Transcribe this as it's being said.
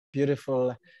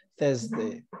beautiful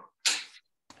Thursday.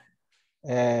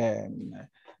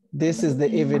 This is the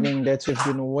evening that we've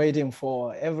been waiting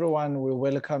for. Everyone, we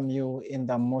welcome you in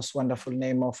the most wonderful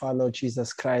name of our Lord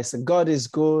Jesus Christ. God is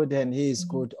good and he is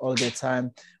good all the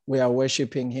time. We are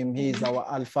worshiping him. He is our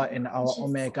Alpha and our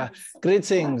Omega.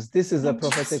 Greetings. This is a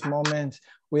prophetic moment.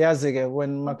 Uyazi-ke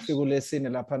when makufika sine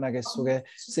laphana ke suke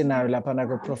sinayo laphana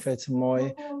ke prophet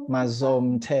Mooi, Mazo,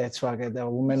 Mthetwa ke the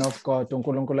woman of God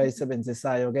uNkulunkulu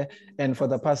ayisebenzisayo ke, and for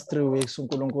the past 3 weeks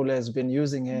uNkulunkulu has been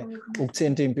using her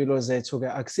ukuthinta impilo zethu ke,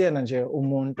 akusiyena nje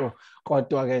umuntu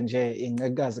kodwa ke nje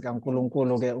incekazi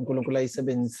kaNkulunkulu ke uNkulunkulu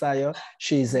ayisebenzisayo.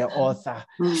 She is an author,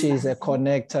 she is a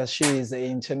connector, she is an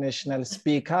international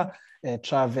speaker,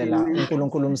 traveler.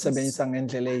 uNkulunkulu umsebenzisa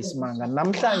ngendlela eyisimanga.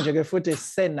 Namhlanje ke futhi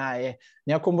sisenaye.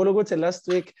 Ngiyakhumbula ukuthi last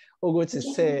week ukuthi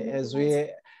sithe as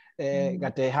we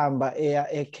kade hamba eya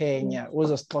eKenya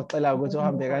uzosixoxela ukuthi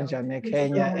uhambe kanjani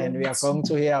eKenya, and we are going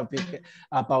to hear a bit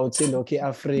about Lokhi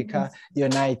Africa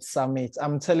Unite Summit.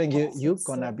 I'm telling you, you're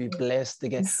gonna be blessed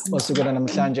again.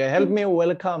 Help me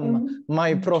welcome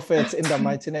my prophets in the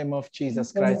mighty name of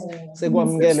Jesus Christ.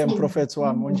 Sekwamukele mprofethi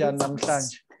wami, unjani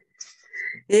namhlanje?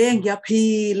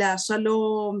 Ngiyaphila.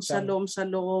 Shalom.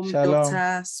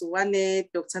 Dr. Suoane,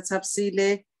 Dr.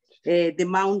 Tapsile, the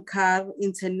Mount Car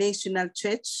International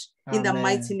Church, in the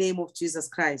mighty name of Jesus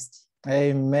Christ.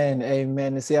 Amen.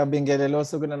 Siyabingelela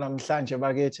osukwini namhlanje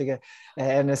bakithi ke,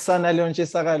 nesana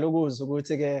leontshisakala ukuzwa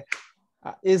ukuthi ke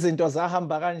izinto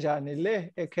zahamba kanjani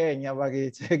le eKenya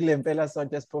bakithi kule mpela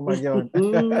sonke esiphuma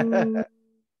kuyona.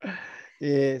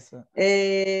 Yes.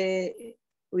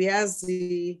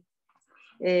 Uyazi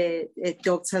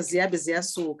Dr. Ziyabe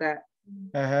Ziyasuka.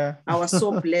 I was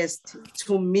so blessed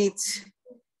to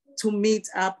meet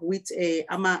up with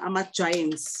ama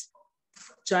giants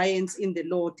in the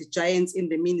Lord, giants in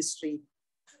the ministry.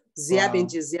 Ziyabe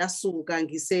nje ziyasuka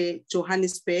ngise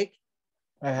Johannesburg.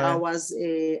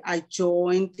 I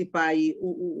joined by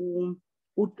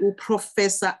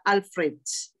Professor Alfred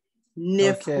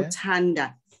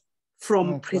Nefutanda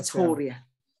from Pretoria.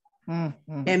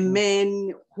 A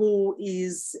man who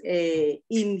is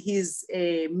in his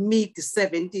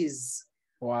mid-70s.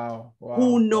 Wow.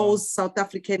 Who knows South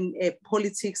African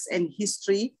politics and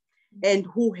history, and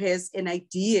who has an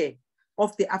idea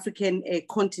of the African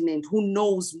continent, who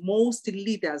knows most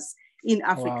leaders in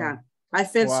Africa. I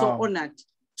felt so honored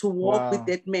to walk with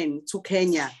that man to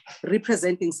Kenya,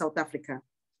 representing South Africa.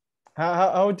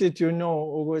 How did you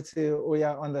know ukuthi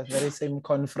uya on the very same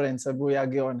conference abuya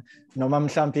kuyona noma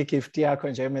mhlawumbe igift yakho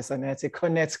nje mesanethi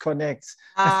connect?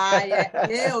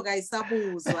 Leyo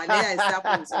kayisabuzwa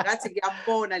ngathi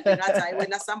ngiyabona nje ngathi hayi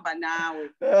wena samba nawe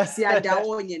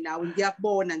siyandawonye nawe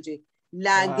ngiyakubona nje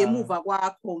la ngemuva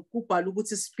kwakho kubhala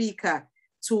ukuthi speaker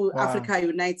to Africa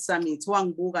Unite Summit.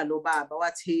 Wangibuka lo baba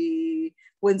wathi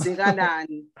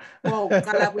kwenzekalani?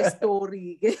 Uqala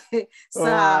kwestory ke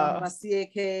sahamba siye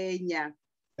Kenya.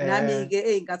 Nami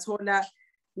ke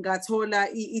ngathola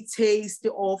i-taste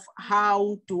of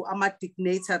how do ama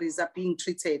dignitaries are being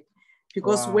treated,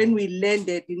 because when we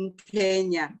landed in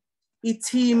Kenya, a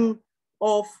team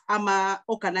of ama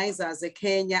organizers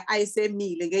eKenya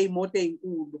ayisemile ngeyimoto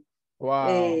ezinkulu.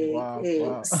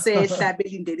 Sehla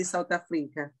belindele South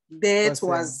Africa. That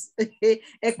was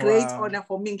a great honor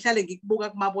for me. Ngihlale ngikubuka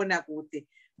kumabona kude,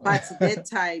 but that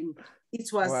time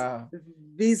it was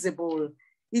visible,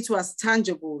 it was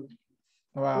tangible.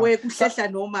 Where kuhlehla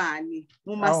nomani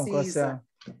umasiza.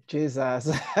 Jesus.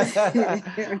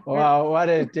 Wow, what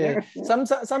a day.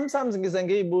 Sometimes ngize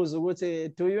ngiyibuza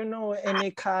ukuthi, do you know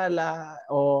any color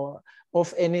or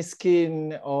of any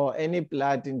skin or any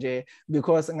blood nje?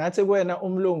 Because ngathi kuwena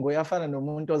umlungu uyafana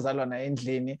nomuntu ozalwa na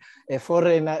endlini, a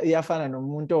foreigner uyafana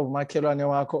nomuntu omakhelwane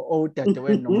wakho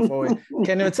owudadewenu nomfowenu.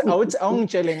 Can you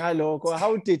awungitshele ngalokho?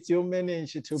 How did you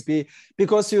manage to be,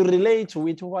 because you relate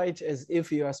with white as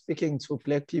if you are speaking to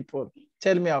black people?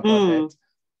 Tell me about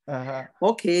that.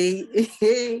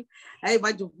 Okay. I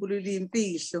want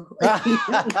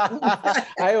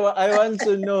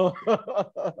to know.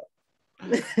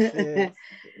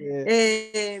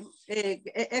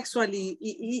 Actually,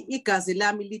 igazi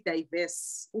lami li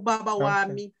diverse. Ubaba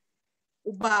wami,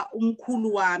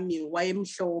 umkhulu wami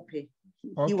wayemhlophe.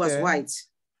 He was white.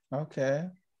 Okay.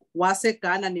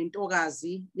 Waseghana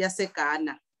nentokazi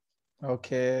yaseGhana.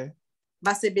 Okay.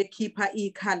 Base bekhipha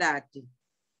ikhaladi.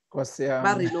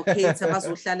 Ba relocate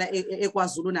bazohlala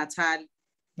eKwaZulu Natal.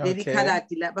 Leli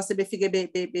khaladi la base befike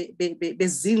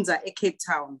bezinza eCape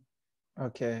Town.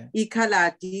 Okay.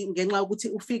 Ikhaladi ngenxa ukuthi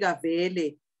ufika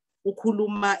vele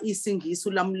ukhuluma isingisi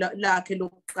lakhe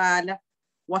lokuqala,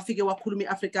 wafike wakhuluma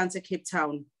iAfrikaans eCape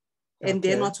Town. and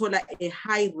then wathola a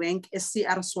high rank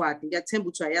CR Swat. Ngiyathemba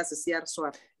ukuthi uyayazi CR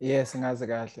Swat. Yes, ngazi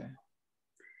kahle.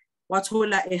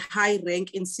 Wathola a high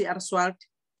rank in CR Swat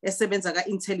esebenza ka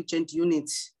intelligent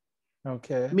unit.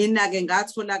 Okay. Mina ke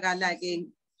ngatholakala ke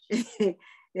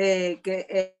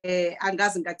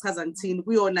angazi ngachaza ngithini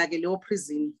kuyona ke leyo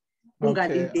prison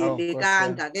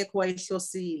ungalindelekanga akekho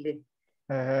wayehlosile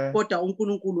kodwa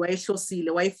uNkulunkulu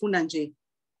wayehlosile wayefuna nje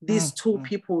these two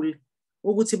people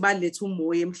ukuthi balethe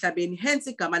uMoyi emhlabeni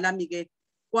hence igama lami ke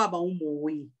kwaba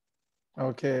uMoyi.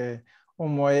 Okay.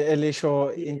 Umoyi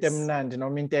elisho into emnandi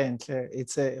noma into enhle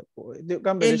it's a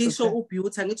kambe elisho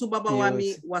ubeauty ngithi ubaba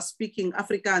wami was speaking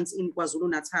Afrikaans in KwaZulu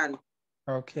Natal.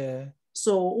 Okay.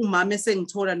 So umama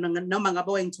esengithola noma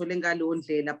ngabe wayengithole ngaleyo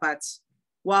ndlela but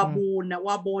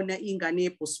wabona ingane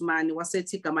yeBusman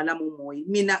wasethi igama lami uMoyi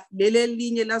mina lele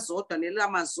linye lazodwa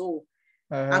nelamazo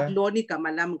akulona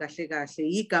igama lami kahle kahle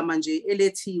igama nje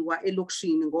elethiwa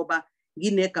elokishini ngoba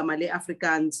nginegama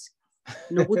leAfrikaans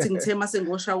nokuthi ngithe mase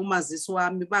ngosha umazisi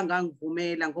wami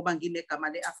bangangivumela ngoba nginegama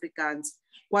leAfrikaans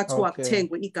kwathiwa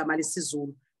kuthengwe igama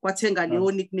lesiZulu kwathenga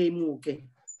leyo nickname uke.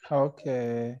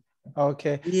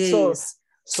 Okay. Yes.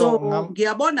 So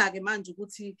ngiyabona ke manje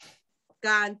ukuthi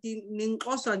kanti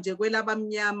ningixoshwa nje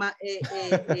kwelabamnyama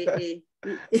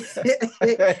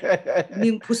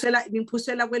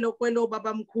ningiphushela kwelo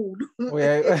babamkhulu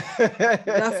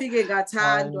ngafike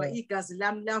ngathandwa igazi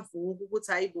lami lavuka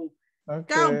ukuthi hayibo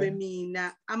kambe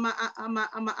mina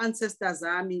ama ancestors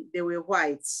ami they were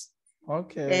whites.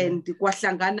 And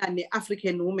kwahlangana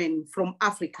ne-African women from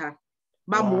Africa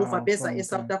bamuva beza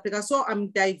eSouth Africa, so I'm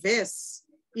diverse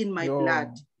in my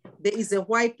blood. There is a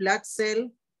white blood cell,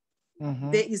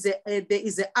 there is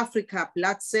a Africa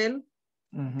blood cell,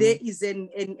 there is an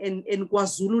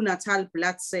KwaZulu Natal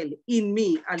blood cell in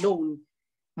me alone.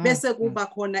 Bese kuba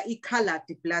khona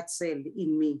i-colored blood cell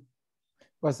in me.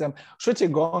 Shuthi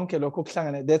konke lokho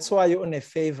kuhlangane, that's why you une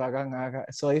favor kangaka.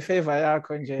 So ifavor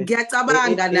yakho nje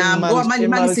ngiyacabanga nami ngoba manje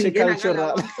mangisingena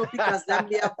ngala topic azami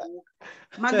liyavuka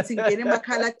mangithi ngene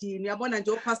emakhaladini uyabona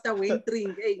nje uPastor Wayne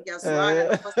String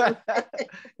ngiyazwana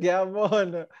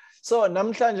ngiyabona. So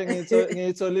namhlanje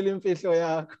ngitholile imfihlo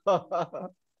yakho.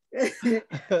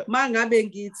 Mangabe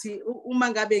ngithi uma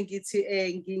ngabe ngithi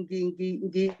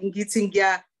ngithi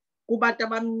ngiya kubantu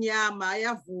abamnyama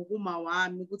ayavuka uma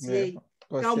wami ukuthi hey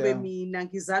kambe mina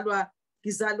ngizalwa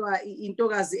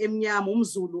intokazi emnyama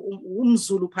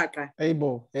umzulu phaqa.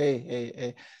 Hayibo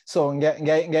hey so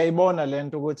ngiyayibona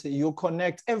lento ukuthi you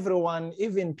connect everyone,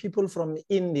 even people from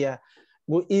India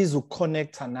who is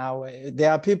connecta nawe.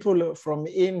 There are people from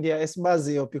India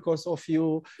esibaziyo because of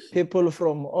you, people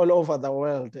from all over the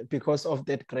world because of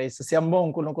that grace. Siyambonga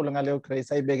uNkulunkulu ngaleyo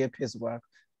grace ayibeke phezulu kwakho.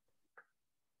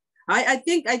 I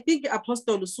think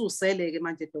Apostle ususele ke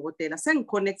manje dokotela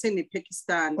sengiconnecte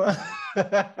nePakistan.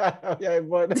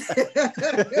 Uyayibona.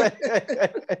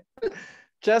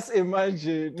 Just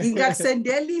imagine.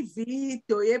 Ngingakusendela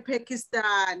ivideo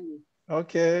yePakistan.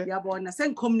 Okay. Yabona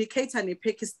sengicommunicate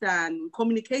nePakistan,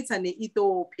 communicate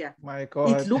neEthiopia. My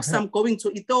God. It looks I'm going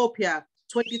to Ethiopia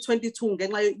 2022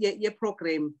 ngenxa ye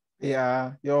program.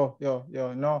 Yeah, yo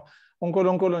no.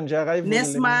 uNkulunkulu nje akayivule.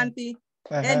 Next month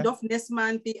end of next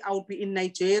month I'll be in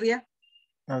Nigeria.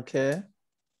 Okay.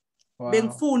 Wow.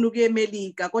 Bengifuna ukuye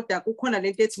eMelika kodwa kukhona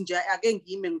lento ethi nje ake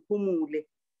ngime ngiphumule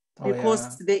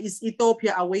because there is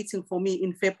Ethiopia awaiting for me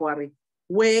in February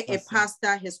where a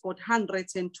pastor has got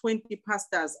 120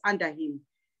 pastors under him.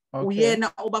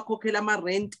 Uyena obakhokhela ama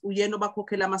rent, uyena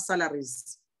obakhokhela ama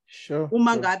salaries. Sure.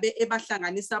 Uma ngabe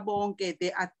ebahlanganisa bonke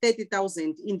there are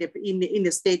 30,000 in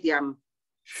the stadium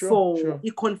for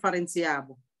i-conference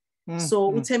yabo.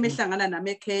 So utheme hlangana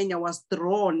nami eKenya was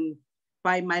drawn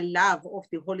by my love of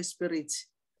the Holy Spirit.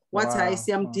 What I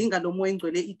siyamdinga lo moya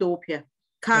engcwele Ethiopia.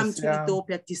 Come to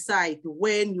Ethiopia, decide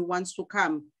when you want to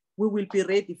come. We will be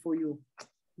ready for you.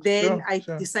 Then I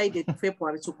decided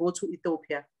February to go to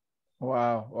Ethiopia.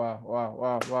 Wow.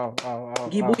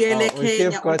 Ngibuyele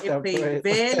Kenya on April.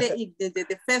 Vele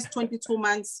the first 22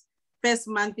 months, first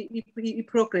month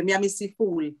program yami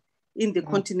full in the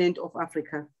continent of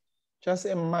Africa. Just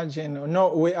imagine. No,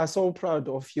 we are so proud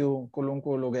of you,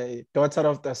 Nkulunkulu, daughter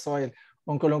of the soil.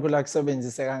 uNkulunkulu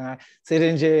akusebenzise kangaka.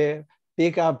 Sithi nje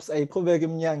big ups ayiqhubeke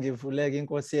iminyango ivuleke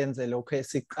inkosi yenze lokho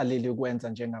esiqalile ukwenza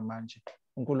njengamanje.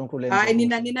 uNkulunkulu enze. Hayi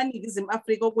nina Ningizimu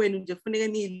Afrika okwenu nje kufanele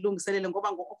nilungiselele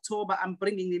ngoba ngo-October I'm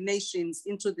bringing the nations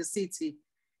into the city.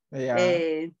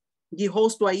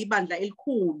 Ngihostwa ibandla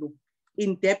elikhulu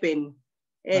in Durban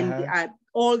and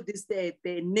all these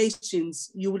the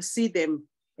nations you will see them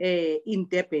in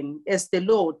Dube as the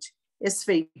Lord as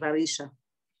favorisha.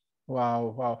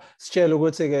 Wow, wow. Sitshela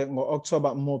ukuthi ke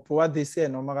ngo-October muphi wa this year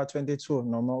noma ka-22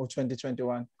 noma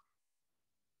u-2021?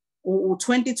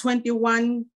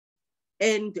 U-2021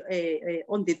 and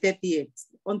on the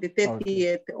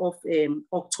 30th of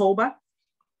October,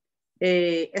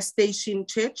 a station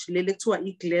church, lele kuthiwa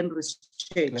iGlenridge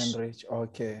Church. Glenridge,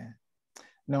 okay.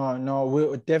 No, we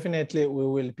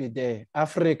will be there.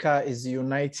 Africa is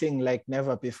uniting like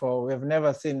never before. We've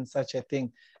never seen such a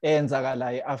thing.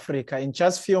 Eyenzakala Africa in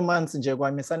just few months nje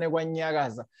kwamisane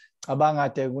kwanyakaza. Cabanga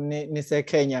ade nise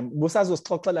Kenya.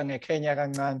 Busazosixoxela ngeKenya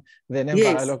kancane. Then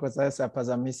emva kalokho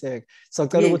sayaphazamiseka. So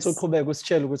cela ukuthi uqhubeke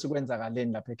usitshela ukuthi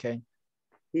kwenzakaleni lapha eKenya.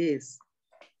 Yes.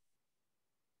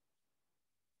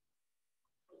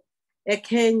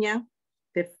 Kenya,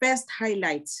 the first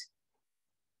highlight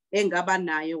engaba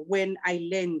nayo when I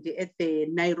landed at the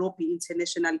Nairobi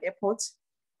International Airport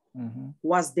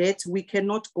was that we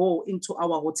cannot go into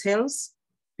our hotels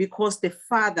because the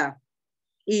father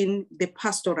in the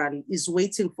pastoral is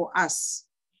waiting for us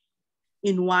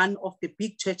in one of the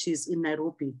big churches in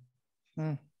Nairobi.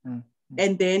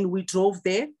 And then we drove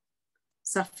there.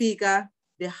 Safika,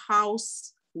 the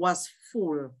house was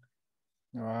full.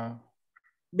 Wow.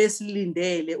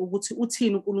 Besilindele ukuthi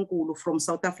uthini uNkulunkulu from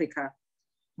South Africa.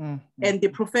 And the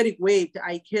prophetic word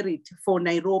I carried for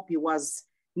Nairobi was,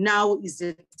 now is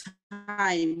the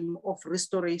time of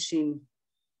restoration.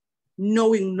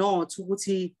 Knowing not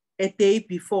ukuthi a day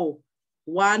before,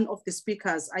 one of the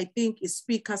speakers, I think is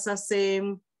Speaker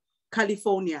Sasem,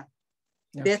 California,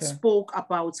 that spoke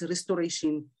about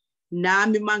restoration.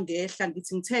 Nami mangehla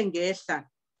ngithi ngithe ngehla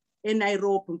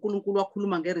eNairobi uNkulunkulu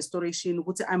wakhuluma ngerestoration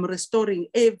ukuthi I'm restoring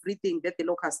everything that the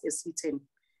locust has eaten.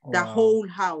 Wow. The whole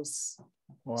house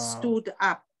stood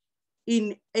up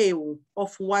in awe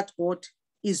of what God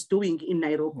is doing in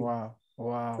Nairobi.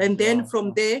 Wow. And then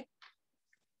from there,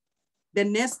 the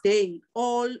next day,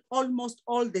 almost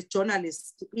all the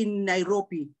journalists in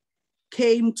Nairobi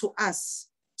came to us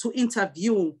to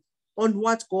interview on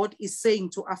what God is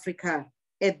saying to Africa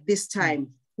at this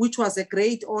time, which was a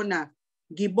great honor.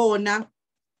 Gibona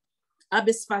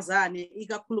abesifazane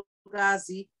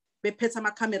ikakhulukazi bephethe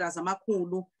ama-cameras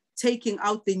amakhulu taking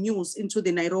out the news into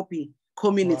the Nairobi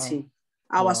community.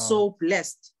 I was so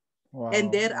blessed.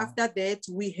 And then after that,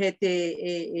 we had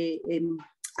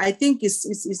I think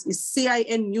it's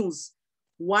CIN News.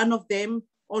 One of them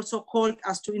also called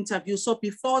us to interview. So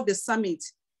before the summit,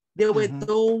 there were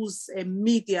those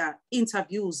media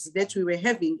interviews that we were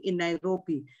having in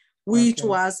Nairobi, which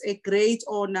was a great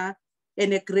honor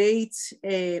and a great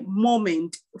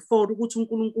moment for ukuthi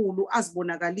uNkulunkulu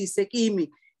asibonakalise kimi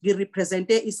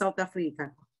ngirepresente South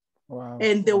Africa.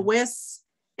 And the West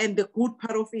and the good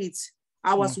part of it,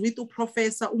 I was with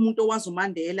uProfessor umuntu owazi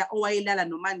uMandela owayelala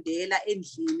noMandela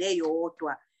endlini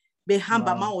eyodwa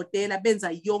behamba amahotela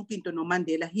benza yonke into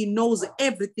noMandela. He knows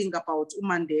everything about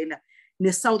uMandela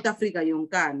neSouth Africa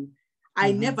yonkana.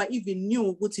 I never even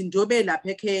knew ukuthi njobe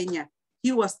lapha eKenya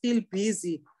he was still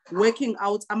busy working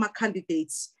out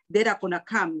candidates that are gonna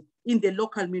come in the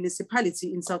local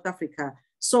municipality in South Africa.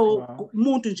 So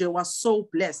umuntu nje was so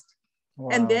blessed.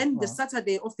 And then the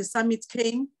Saturday of the summit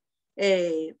came.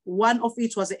 One of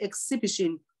it was an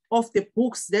exhibition of the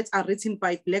books that are written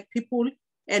by Black people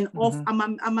and of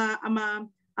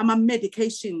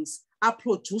medications are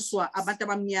produced abantu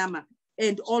abamnyama,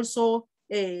 and also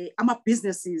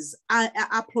businesses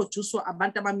are produced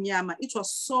abantu abamnyama. It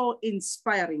was so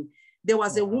inspiring. There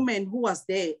was a woman who was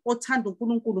there othanda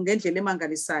uNkulunkulu ngendlela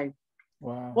emangalisayo.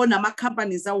 Onama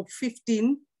companies awu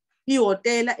 15.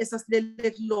 Ihotela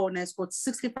esasilele kulona, it's got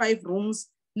 65 rooms.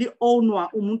 Li-ownwa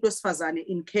umuntu wesifazane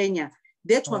in Kenya.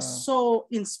 That was so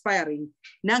inspiring.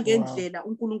 Nangendlela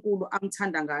uNkulunkulu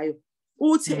amthanda ngayo.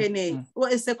 Uthi ene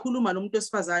esekhuluma nomuntu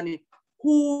wesifazane,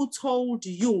 who told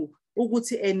you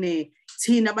ukuthi ene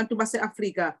thina abantu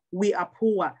base-Africa we are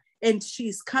poor, and she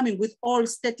is coming with all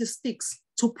statistics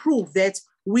to prove that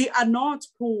we are not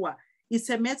poor. It's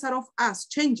a matter of us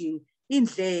changing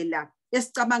indlela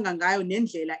esicabanga ngayo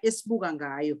nendlela esibuka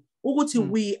ngayo.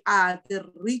 We are the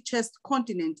richest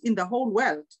continent in the whole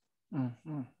world.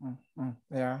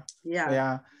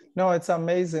 Yeah. No, it's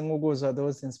amazing ukuzwa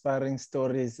those inspiring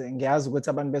stories. Ngiyazi ukuthi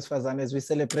abantu besifazane, as we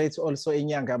celebrate also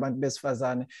inyanga abantu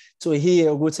besifazane, to hear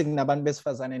ukuthi kunabantu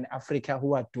besifazane in Africa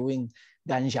who are doing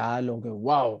kanjalo ke.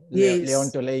 Wow. Leyo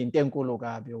nto le into enkulu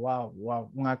kabi. Wow.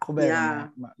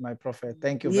 Ungaqhubeka my prophet.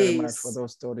 Thank you very much for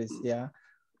those stories. Yeah.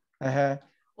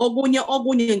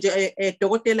 Okunye nje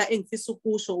dokotela engifisa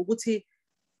ukusho ukuthi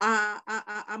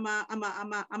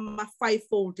ama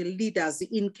fivefold leaders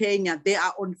in Kenya, they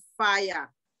are on fire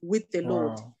with the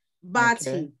Lord.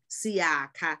 Bathi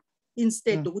siyakha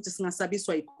instead ukuthi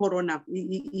singasabiswa i-corona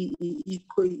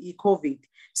i-COVID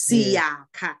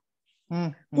siyakha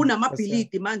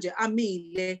kunamabhilidi manje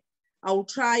amile. I'll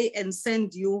try and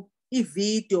send you a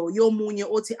video yomunye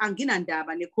othi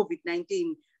anginandaba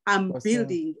ne-COVID-19. I'm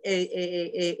building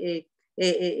a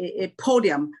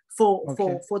podium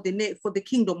for the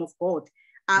kingdom of God.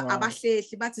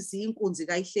 Abahlehli bathi siyinkunzi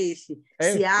kayihlehli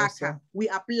siyakha. We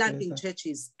are planting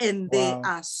churches and they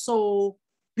are so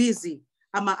busy.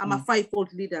 I'm a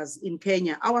fivefold leaders in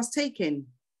Kenya. I was taken.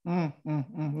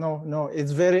 No,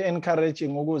 it's very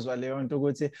encouraging ukuzwa leyo nto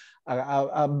ukuthi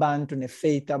abantu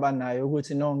ne-faith abanayo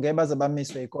ukuthi no ngeke baze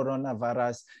bamiswe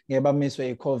i-coronavirus, ngeke bamiswe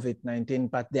i-COVID-19,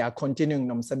 but they are continuing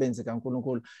nomsebenzi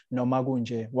kaNkulunkulu noma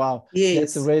kunje. Wow,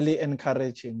 that's really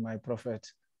encouraging, my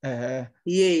prophet.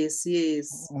 Yes.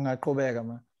 Ungaqhubeka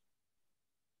ma.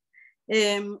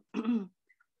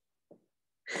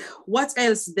 What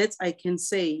else that I can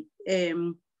say?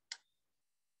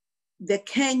 The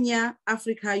Kenya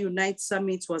Africa Unite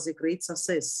Summit was a great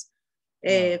success.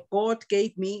 God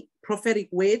gave me prophetic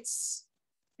words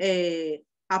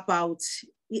about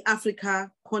the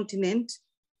Africa continent.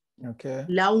 Okay.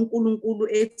 La uNkulunkulu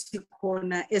ethi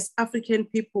khona, as African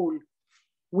people,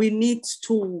 we need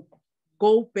to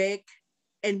go back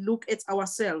and look at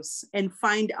ourselves and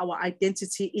find our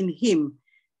identity in Him.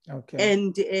 Okay.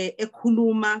 And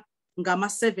ekhuluma ngama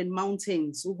 7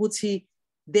 mountains ukuthi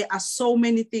there are so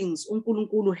many things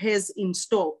uNkulunkulu has in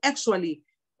store. Actually,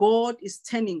 God is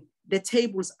turning the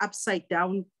tables upside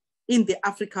down in the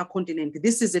Africa continent.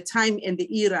 This is a time and the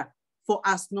era for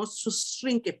us not to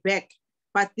shrink back,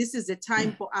 but this is a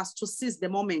time for us to seize the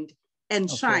moment and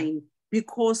shine,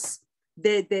 because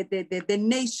the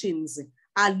nations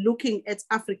are looking at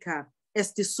Africa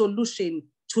as the solution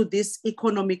to this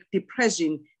economic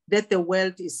depression that the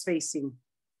world is facing.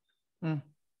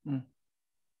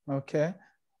 Okay.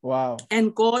 Wow.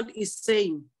 And God is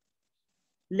saying,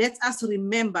 let us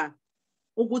remember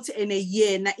ukuthi ene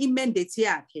yena imandate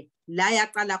yakhe la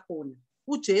yaqala khona.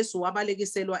 uJesu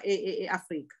wabalekiselwa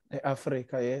eAfrica.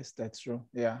 Africa, yes, that's true.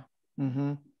 Yeah.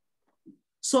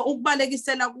 So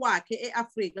ukubalekisela kwakhe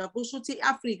eAfrica kusho ukuthi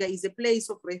iAfrica is a place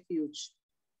of refuge.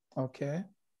 Okay.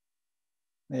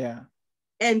 Yeah.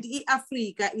 And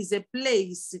iAfrica is a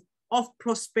place of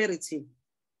prosperity.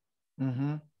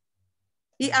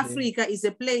 iAfrica is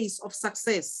a place of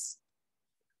success.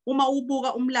 Uma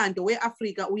ubuka umlando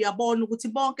weAfrica uyabona ukuthi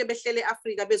bonke behlele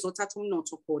eAfrica bezothatha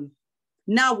umnotho khona.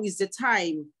 Now is the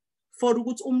time for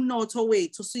ukuthi umnotho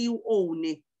wethu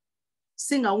siyu-own,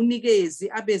 singawunikezi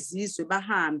abezizwe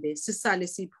bahambe sisale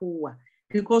siphuwa,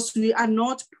 because we are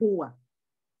not poor.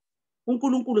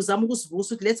 uNkulunkulu zama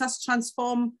ukusivusa ukuthi let us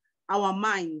transform our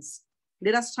minds,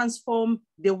 let us transform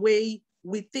the way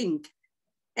we think,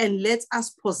 and let us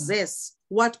possess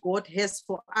what God has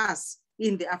for us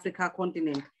in the Africa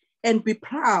continent and be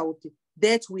proud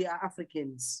that we are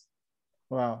Africans.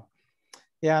 Wow.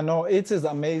 Yeah, no, it is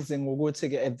amazing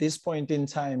ukuthi at this point in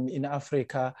time in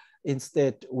Africa,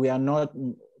 instead we are not,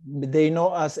 they know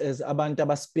us as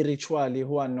abantu spiritually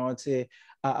who are not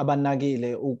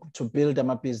abanagile to build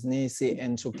a business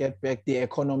and to get back the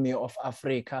economy of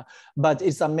Africa. But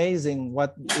it's amazing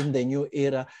what in the new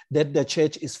era that the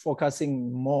church is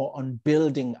focusing more on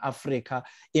building Africa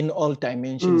in all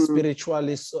dimensions,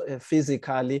 spiritually,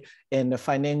 physically, and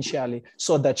financially.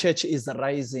 So the church is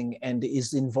rising and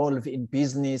is involved in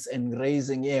business and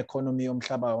raising the economy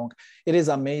umhlaba wonke. It is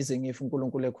amazing if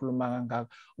uNkulunkulu ekhuluma ngakho.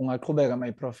 Ungaqhubeka,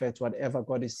 my prophet, whatever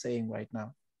God is saying right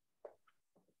now.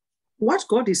 What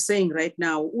God is saying right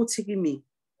now, uthi,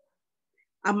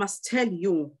 I must tell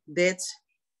you that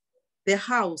the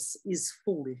house is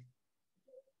full.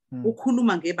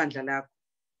 Ukhuluma ngebandla lakho.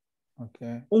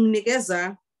 Okay.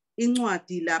 Unginikeza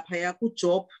incwadi lapha ya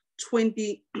kuJob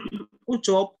 20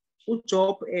 uJob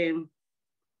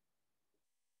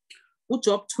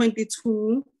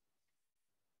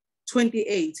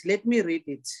 22:28. Let me read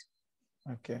it.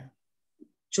 Okay.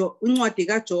 Incwadi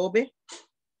kaJobe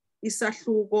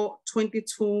isahluko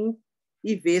 22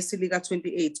 ivesi lika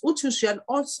 28. Uthi you shall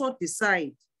also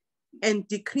decide and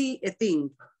decree a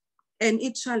thing, and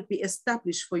it shall be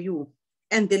established for you,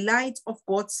 and the light of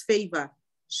God's favor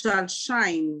shall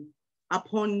shine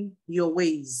upon your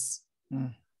ways.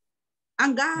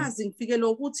 Angazi ngifikele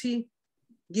ukuthi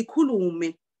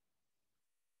ngikhulume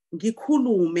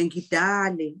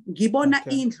ngidale ngibona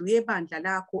indlu yebandla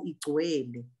lakho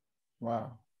igcwele.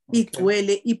 Wow.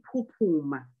 Igcwele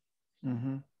iphuphuma.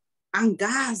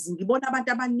 Angazi ngibona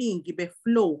abantu abaningi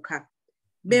beflowka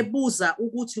bebuza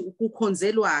ukuthi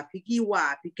ukukhonzelwapi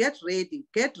kiwapi. Get ready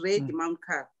Mount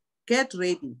Carmel, get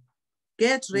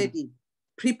ready,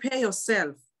 prepare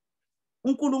yourself,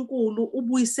 uNkulunkulu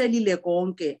ubuyiselile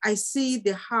konke. I see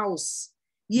the house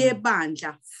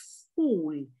yebandla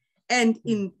full and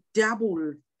in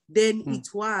double than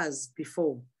it was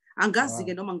before. Angazi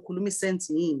ke noma ngikhuluma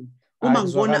isense yini. Uma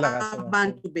ngibona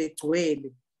abantu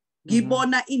begcwele,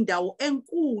 ngibona indawo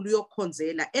enkulu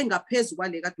yokukhonzela engaphezulu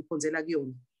kwale kade ukhonzela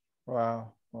kuyona.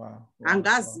 Wow.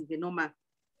 Angazi ke noma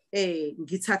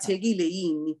ngithathekile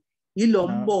yini yilo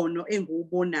mbono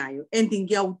engiwubonayo and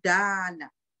ngiyawudala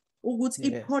ukuthi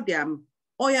ipodium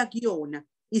oya kuyona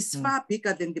is far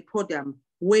bigger than the podium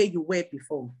where you were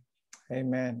before.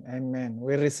 Amen.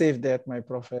 We receive that, my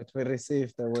prophet. We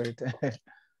receive the word.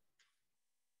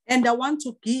 And I want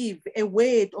to give a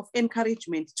word of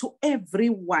encouragement to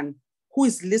everyone who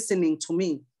is listening to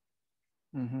me.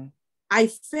 I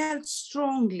felt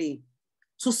strongly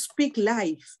to speak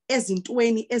life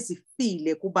ezintweni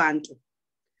ezifile kubantu.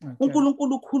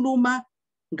 uNkulunkulu ukhuluma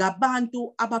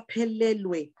ngabantu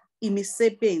abaphelelwe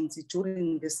imisebenzi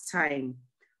during this time.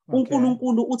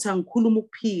 uNkulunkulu uthi angikhuluma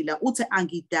ukuphila, uthi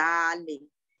angidale,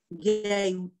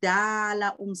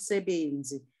 ngiyayidala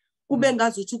umsebenzi. Kube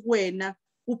ngazuthi kuwena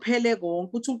kuphele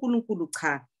konke, uthi uNkulunkulu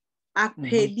cha,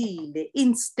 akuphelile.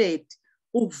 Instead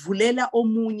ukuvulela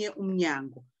omunye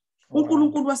umnyango.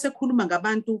 uNkulunkulu wasekhuluma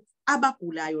ngabantu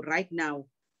abagulayo right now,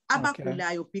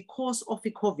 abagulayo because of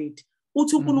iCovid.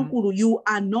 Uthi uNkulunkulu, you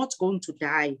are not going to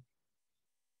die.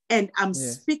 And I'm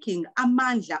speaking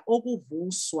amandla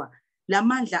okuvuswa,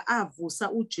 lamandla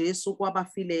avusa uJesu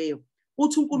kwabafileyo.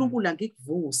 Uthi uNkulunkulu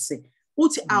angikuvuse.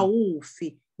 Uthi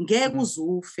awufi, ngeke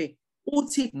uzufe.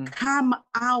 Uthi come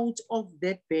out of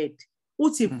that bed.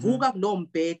 Uthi vuka kulo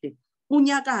mbhede,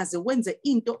 unyakaze wenze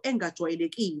into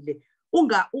engajwayelekile.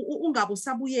 Ungabe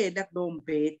usabuyela kulo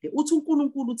mbhede. Uthi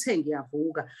uNkulunkulu uthe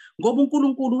ngiyavuka ngoba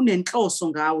uNkulunkulu unenhloso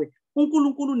ngawe.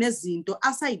 uNkulunkulu nezinto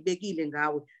asayibekile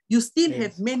ngawe. You still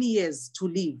have many years to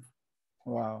live.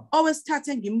 Wow.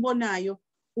 Owesithathe ngimbonayo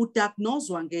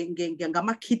udiagnoswa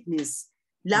ngama kidneys.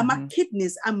 Lama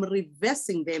kidneys I'm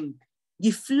reversing them.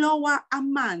 Ngiflowa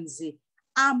amanzi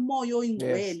amoyo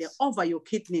ingcwele over your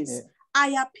kidneys.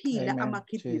 Ayaphila ama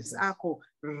kidneys akho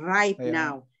right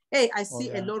now. Hey, I see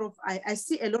a lot of I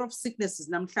see a lot of sicknesses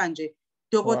namhlanje.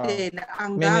 Dokotela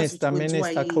angazi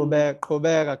Minister,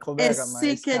 qhubeka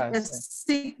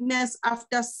sickness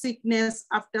after sickness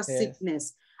after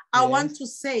sickness. I want to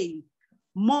say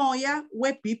moya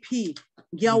we-BP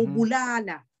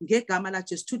ngiyawubulala ngegama la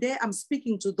Jesu. Today I'm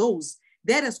speaking to those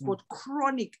that has got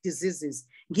chronic diseases.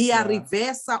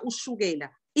 Ngiyareversa ushukela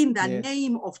in the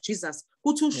name of Jesus.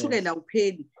 Kuthi ushukela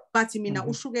upheli, but mina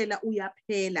ushukela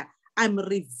uyaphela. I'm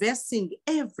reversing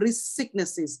every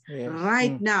sicknesses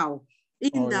right now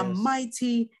in the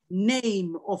mighty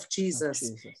name of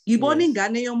Jesus. Ngibona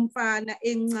ingane yomfana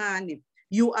encane.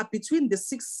 You are between the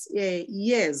 6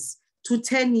 years to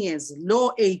 10 years,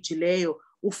 low age leyo.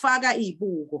 Ufaka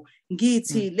ibuko.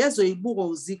 Ngithi lezo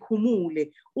ibuko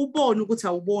zikhumule. Ubone ukuthi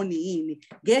awuboni yini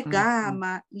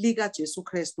ngegama lika Jesu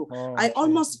Kristu. I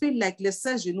almost feel like le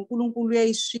session uNkulunkulu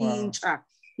uyayishintsha.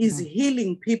 Is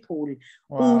healing people.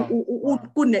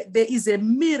 There is a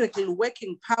miracle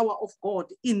working power of God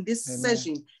in this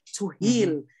session to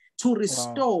heal, to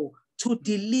restore, to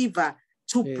deliver,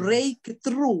 to break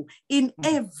through in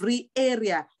every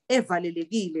area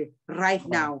evalelekile right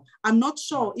now. I'm not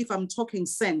sure if I'm talking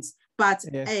sense, but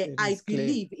I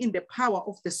believe in the power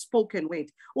of the spoken word.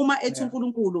 Uma ethi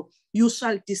uNkulunkulu, you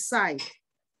shall decide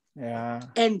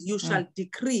and you shall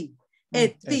decree a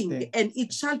thing, and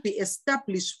it shall be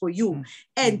established for you.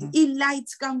 And light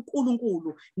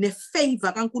kaNkulunkulu, ne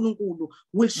favor kaNkulunkulu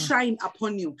will shine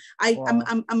upon you.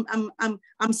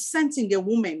 I'm sensing a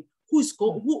woman who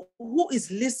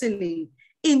is listening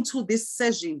into this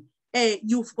session.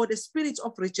 You've got a spirit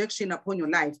of rejection upon your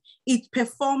life. It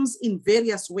performs in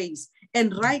various ways,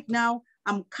 and right now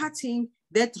I'm cutting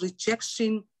that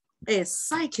rejection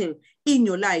cycle in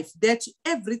your life, that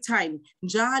every time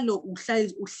njalo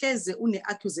uhleze une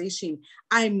accusation,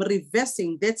 I'm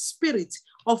reversing that spirit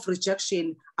of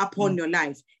rejection upon your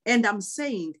life. And I'm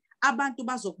saying abantu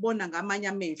bazokubona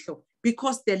ngamanye amehlo,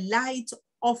 because the light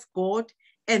of God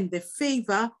and the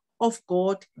favor of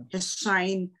God has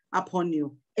shined upon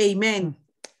you. Amen.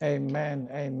 Amen.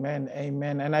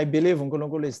 And I believe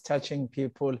uNkulunkulu is touching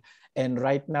people. And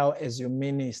right now, as you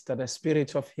minister, the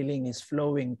spirit of healing is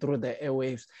flowing through the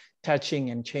airwaves,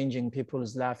 touching and changing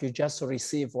people's life. You just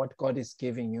receive what God is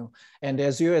giving you. And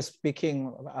as you are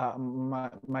speaking,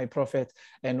 my prophet,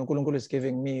 and uNkulunkulu is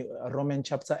giving me Romans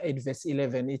chapter 8, verse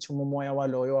 11, ithi umoya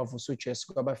waloyo wavusa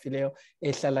uJesu kwabafileyo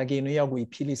ehlala kini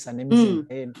uyakuyiphilisa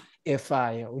nemizimba yenu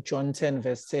efire. John 10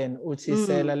 verse 10 uthi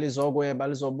sela lizokweba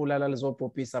lizobulala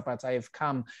lizobhubhisa, but I have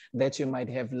come that you might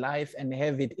have life and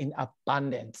have it in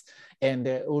abundance. And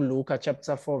Luke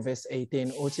chapter 4 verse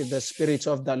 18 uthi the Spirit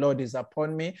of the Lord is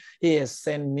upon me. He has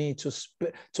sent me to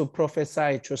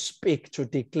prophesy, to speak, to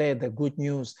declare the good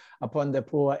news upon the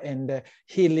poor, and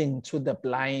healing to the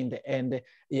blind, and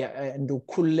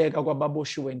ukhululeka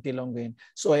kwababoshiwe entilongweni.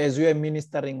 So as we are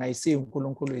ministering, I see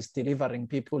uNkulunkulu is delivering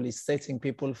people, is setting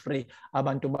people free.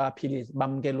 Abantu baphila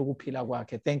bamkela ukuphila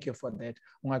kwakhe. Thank you for that.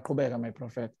 Ungaqhubeka my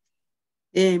prophet.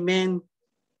 Amen.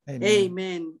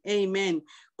 Amen. Amen.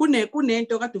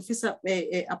 Kunento kade ufisa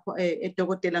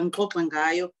edokotela ngixoxe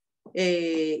ngayo.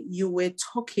 You were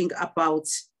talking about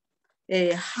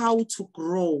how to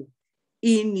grow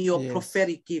in your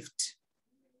prophetic gift.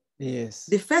 Yes.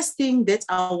 The first thing that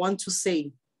I want to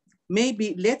say,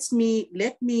 maybe let me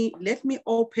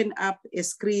open up a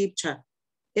scripture.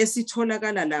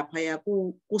 Esitholakala lapha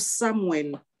ku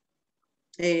Samuel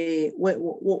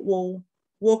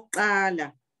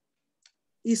woqala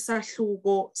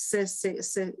isahluko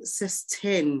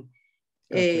ses10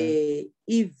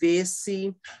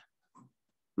 ivesi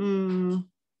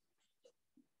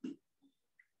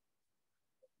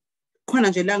khona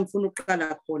nje la ngifuna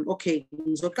uqala khona. Okay,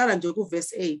 ngizoqala nje ku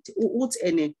verse 8 uthi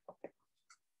ene.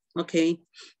 Okay,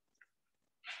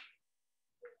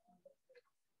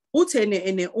 uthi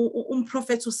ene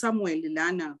umprofeti uSamuel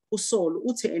lana uSaul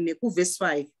uthi ene ku verse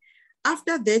 5,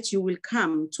 after that you will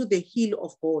come to the hill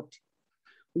of God,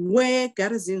 where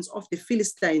garrisons of the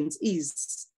Philistines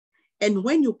is, and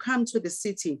when you come to the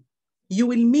city, you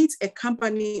will meet a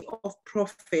company of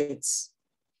prophets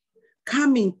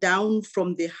coming down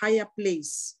from the higher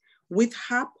place with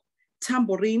harp,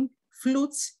 tambourine,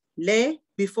 flutes lay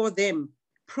before them,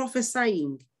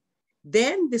 prophesying.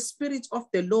 Then the Spirit of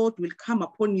the Lord will come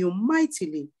upon you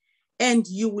mightily, and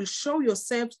you will show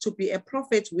yourself to be a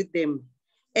prophet with them,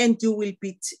 and you will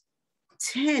be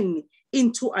turned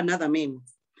into another man.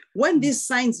 When these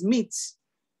signs meet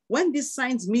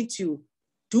you,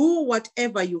 do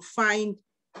whatever you find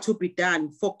to be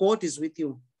done, for God is with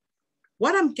you.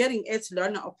 What I'm getting at,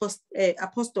 Lorna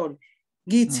Apostle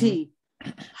Giti,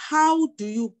 how do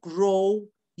you grow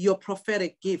your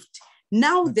prophetic gift?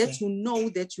 Now that you know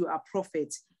that you are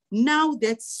prophets, now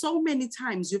that so many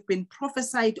times you've been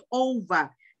prophesied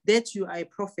over that you are a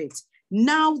prophet,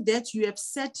 now that you have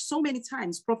said so many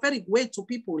times prophetic word to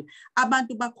people,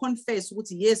 abantu ba confess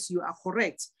ukuthi yes, you are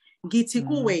correct. Ngithi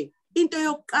kuwe into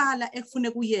yokuqala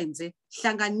ekufune kuyenze,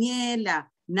 hlanganyela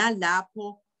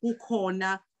nalapho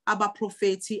kukhona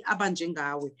abaprofeti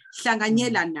abanjengawe,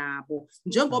 hlanganyela nabo.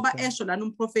 Njengoba esho lana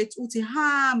umprofeti uthi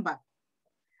hamba,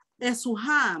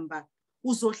 esuhamba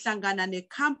uzohlangana ne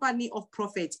company of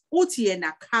prophets, uthi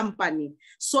yena company.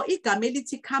 So igama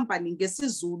elithi company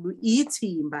ngesizulu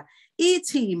ithimba.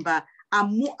 Ithimba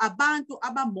abantu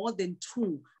aba more than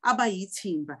 2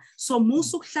 abayithimba. So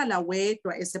musu kuhlala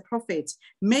wedwa as a prophet,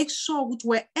 make sure that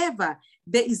wherever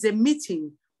there is a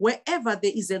meeting, wherever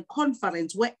there is a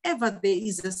conference, wherever there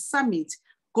is a summit,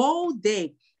 go there.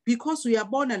 Because we are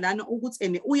born lana ukuthi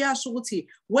ene uyasho ukuthi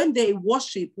when they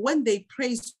worship, when they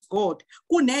praise God,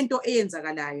 kunento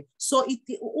eyenzakalayo. So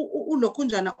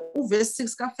ulokhunjana verse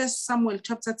 6 ka 1 Samuel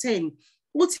chapter 10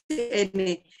 uthi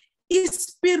ene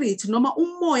ispirit noma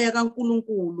umoya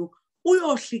kaNkuluNkulu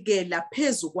uyohlikela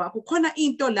phezu kwakho. Khona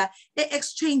into la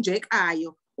exchange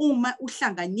ekayo uma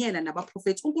uhlanganyela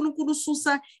nabaprofeti. uNkulunkulu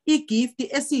ususa igift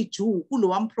esiju kulo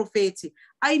wamprofeti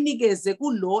ayinikeze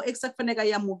kulo ekufanele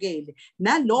yamukele,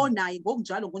 nalo naye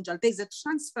ngokunjalo there is a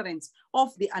transference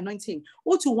of the anointing.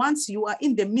 Uthi once you are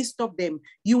in the midst of them,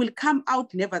 you will come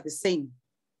out never the same.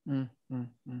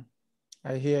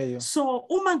 I hear you. So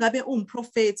uma ngabe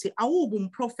umprofeti awubu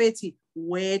umprofeti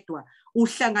wedwa,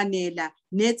 uhlanganela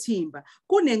nethimba.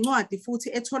 Kunencwadi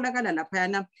futhi etholakala lapha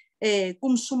yana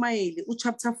kumshumayeli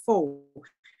chapter 4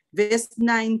 verse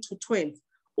 9 to 12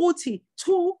 uthi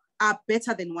 2 are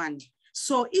better than 1.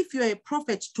 So if you're a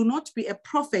prophet, do not be a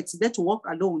prophet that walk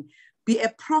alone, be a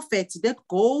prophet that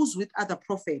goes with other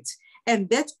prophets and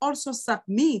that also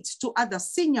submit to other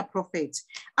senior prophets.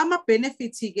 Ama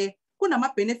benefits ke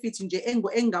kunama benefits nje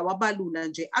engawabalula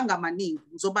nje angamaningi,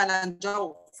 ngizobala nje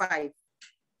 5.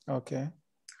 Okay.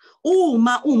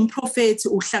 Uma umprofeti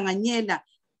uhlanganyela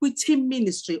team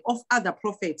ministry of other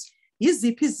prophets,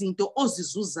 yiziphi izinto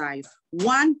ozizuzayo?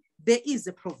 1, there is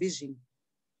a provision,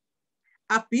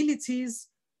 abilities,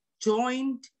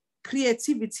 joint,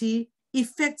 creativity,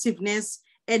 effectiveness,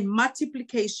 and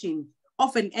multiplication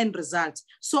of an end result.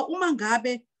 So uma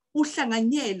ngabe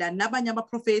uhlanganyela nabanye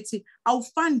abaprofeti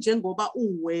awufani njengoba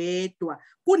uwedwa,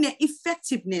 kune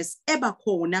effectiveness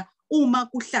ebakhona uma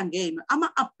kuhlangene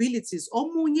ama-abilities,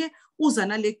 omunye uza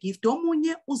nale gift,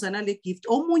 omunye uza nale gift,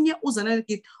 omunye uza nale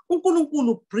gift,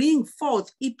 uNkulunkulu bring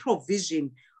forth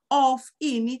i-provision of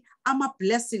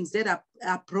ama-blessings that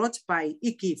are brought by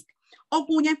i-gift.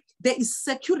 Okunye, there is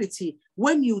security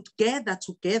when you gather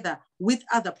together with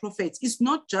other prophets. It's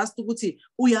not just ukuthi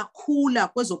uyakhula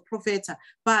kwezoprofetha,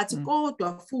 but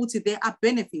kodwa futhi there are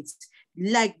benefits,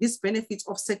 like this benefit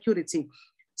of security.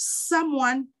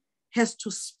 Someone has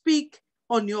to speak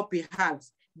on your behalf.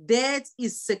 That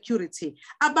is security.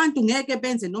 Abantu ngeke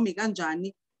benze noma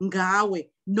kanjani ngawe,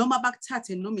 noma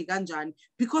bakuthathe noma kanjani,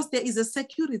 because there is a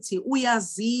security.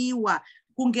 Uyaziwa,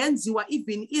 kungenziwa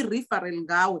even i-referral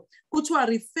ngawe, kuthiwa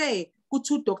refer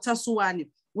kuthi Dr. Suoane,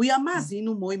 uyamazi yini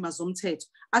uMoyi Mazo Mthetwa,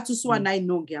 athi Suoane hayi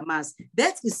no ngiyamazi.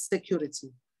 That is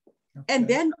security. Okay. And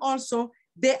then also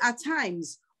there are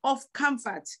times of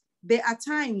comfort, there are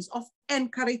times of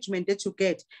encouragement that you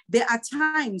get, there are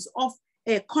times of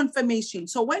confirmation.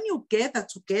 So when you gather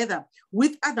together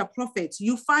with other prophets,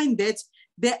 you find that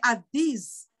there are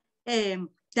these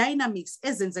dynamics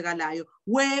ezenzekalayo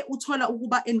where uthola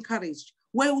ukuba encouraged,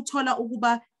 where uthola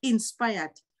ukuba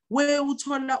inspired, where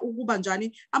uthola ukuba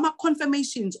njani ama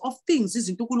confirmations of things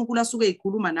izinto uNkulunkulu asuke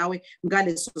ezikhuluma nawe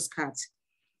ngaleso sikhathi.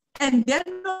 And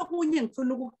then okunye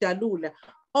ngifuna ukudalula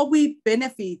okuyi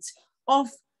benefit of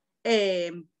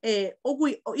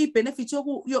i-benefit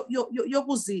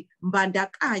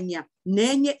yokuzimbandakanya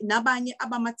nenye nabanye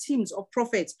abama teams of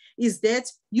prophets is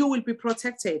that you will be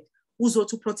protected.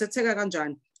 Uzothi protecteka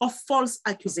kanjani of false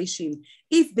accusation.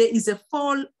 If there is a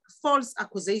false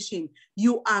accusation,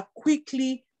 you are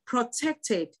quickly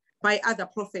protected by other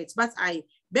prophets. But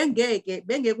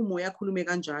bengeke uMoya akhulume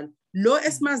kanjalo. Lo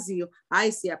esimaziyo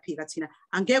hayi siyaphika thina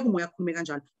angeke uMoya akhulume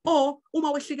kanjalo. Or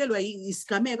uma wehlikelwa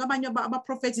isigameko abanye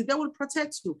abaprophets, they will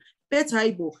protect you. Better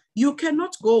hayibo, you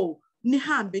cannot go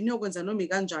nihambe niyokwenza noma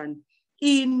kanjani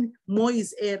in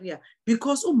Moi's area,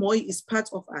 because uMoyi is part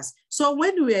of us. So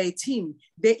when we are a team,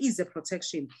 there is a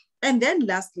protection. And then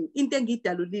lastly, into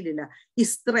engidalulile la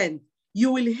is strength.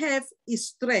 You will have is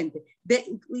strength.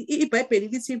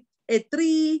 A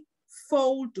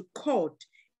threefold cord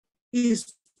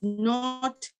is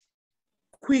not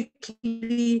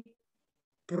quickly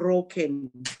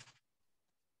broken.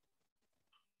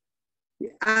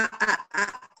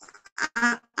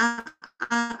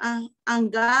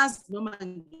 Angazi noma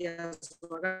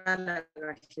ngiyazwakala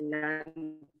kahle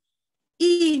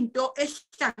into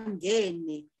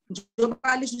ehlangene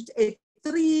njengoba lisho ukuthi a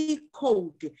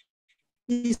three-fold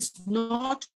is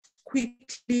not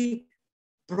quickly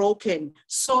broken.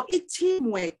 So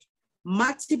teamwork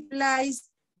multiplies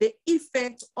the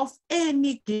effect of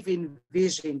any given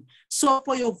vision. So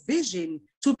for your vision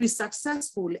to be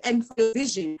successful and for your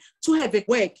vision to have a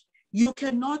work, you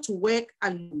cannot work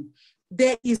alone.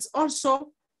 There is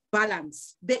also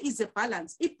balance. There is a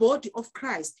balance. The body of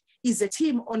Christ is a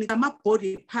team on its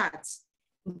body parts.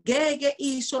 Ngeke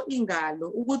isho ingalo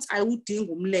ukuthi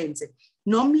ayudinga umlenze.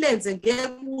 Nomlenze ngeke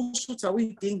usho ukuthi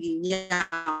awudinga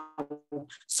inyawo.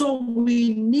 So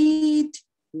we need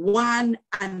one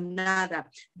another.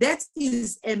 That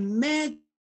is a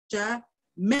major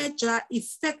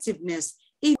effectiveness.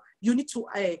 If you need to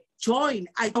join,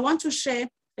 I want to share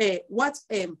what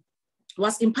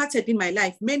was imparted in my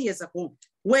life many years ago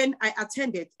when I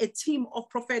attended a team of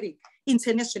prophetic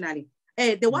internationally.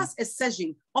 There was a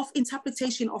session of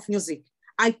interpretation of music.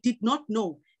 I did not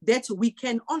know that we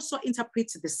can also interpret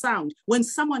the sound when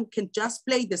someone can just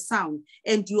play the sound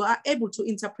and you are able to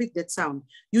interpret that sound.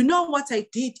 You know what I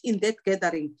did in that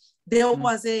gathering? There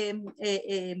was a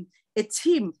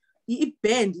team, a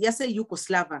band,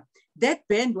 Yugoslavia. That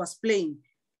band was playing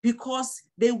because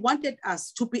they wanted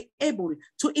us to be able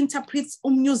to interpret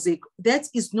music that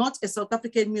is not a South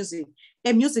African music,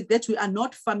 a music that we are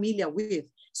not familiar with.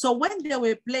 So when they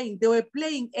were playing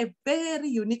a very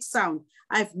unique sound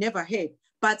I've never heard,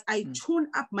 but I tune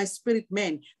up my spirit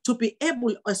man to be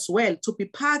able as well to be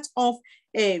part of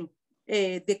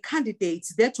the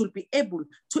candidates that will be able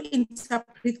to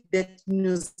interpret that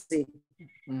music.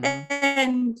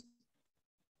 And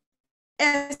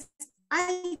as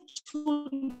I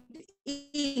tuned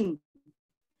in,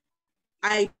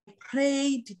 I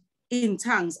prayed in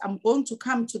tongues. I'm going to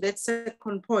come to that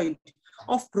second point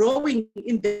of growing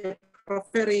in the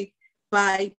prophetic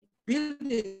by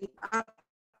building up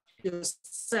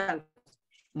yourself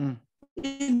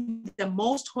in the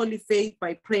most holy faith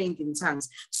by praying in tongues.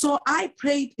 So I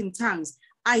prayed in tongues.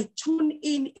 I tuned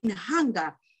in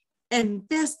hunger and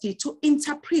thirsty to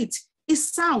interpret a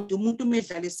sound,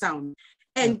 sound.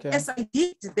 And as I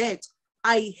did that,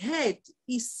 I heard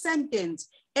a sentence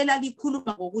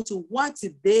elalikhuluma ngokuthi what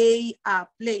they are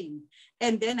playing.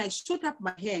 And then I shoot up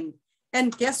my hand.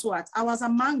 And guess what? I was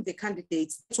among the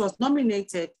candidates that was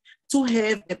nominated to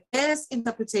have the best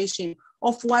interpretation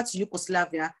of what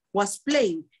Yugoslavia was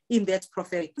playing in that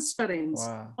prophetic transference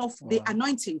of the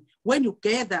anointing when you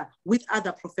gather with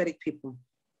other prophetic people.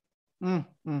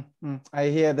 I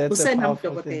hear that's a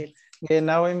powerful thing.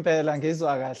 Now impela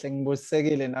ngizwa kahle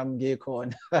ngibusisekile nami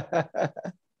ngikhona.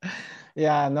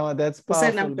 Yeah, no, that's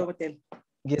powerful.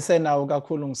 Ngisenawo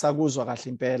kakhulu ngisakuzwa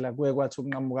kahle impela kuye kwathi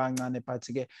ukunqamuka kancane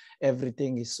but ke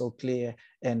everything is so clear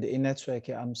and in network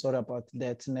I'm sorry about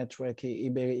that network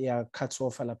ibe ya cut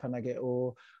off lapha ke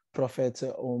o Prophet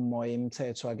Mooi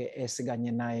Mthetwa ke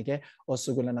esikanye naye ke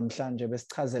osukela namhlanje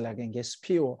besichazela ke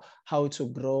ngesiphiwo how to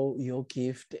grow your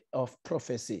gift of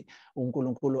prophecy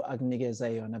uNkulunkulu akunikeza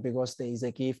yona because there is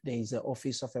a gift, there is an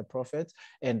office of a prophet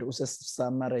and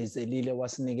usesummarizele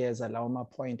wasinikeza lawo ma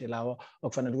point lawo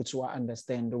okufanele ukuthi wa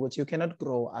understand ukuthi you cannot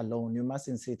grow alone, you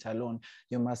mustn't sit alone,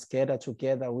 you must gather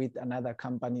together with another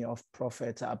company of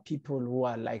prophets, people who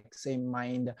are like same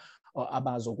mind or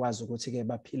abazokwazi ukuthi ke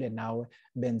baphile nawe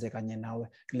benze kanye nawe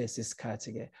kulesi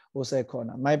sikhathi ke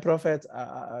usekhona. My prophet,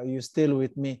 you still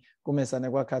with me kumesane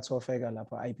kwa cut off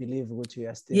lapha? I believe ukuthi you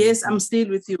are still. Yes, I'm still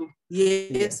with you.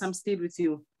 Yes, I'm still with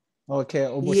you. Okay,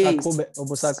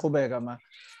 ubusaqhubeka ma.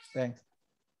 Thanks.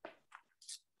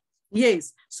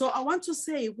 Yes, so I want to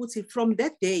say ukuthi from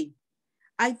that day,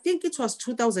 I think it was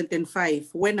 2005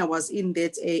 when I was in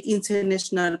that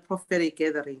international prophetic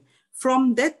gathering.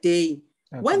 From that day,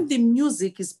 when the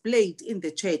music is played in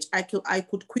the church, I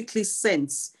could quickly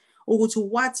sense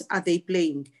what are they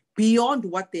playing beyond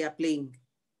what they are playing.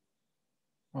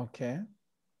 Okay.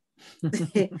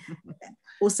 Yeah,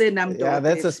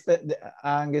 that's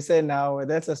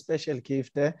a special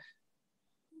gift.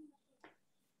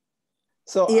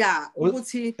 So yeah,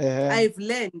 I've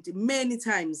learned many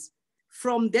times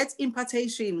from that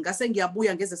impartation.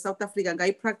 South Africa,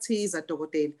 I practice at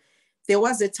Dokotela. There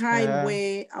was a time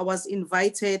where I was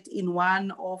invited in one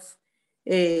of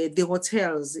the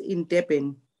hotels in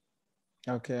Dube.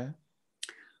 Okay.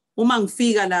 Uma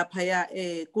ngifika lapha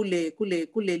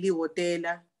kuleli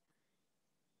hotela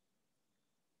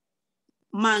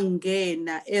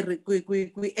mangena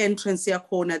entrance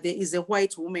yakhona there is a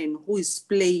white woman who is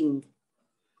playing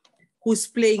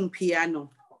piano.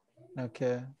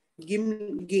 Okay.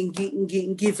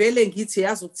 Ngivele ngithi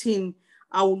yazi uthini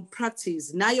I will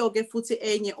practice. Nayo ke futhi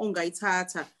enye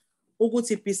ongayithatha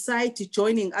ukuthi beside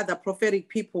joining other prophetic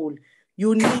people,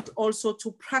 you need also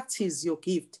to practice your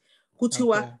gift.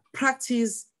 Kuthiwa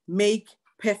practice make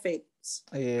perfect.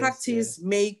 Yes, practice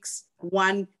makes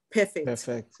one perfect.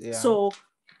 Perfect, yeah. So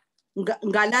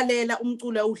ngalalela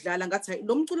umculo udlala ngathi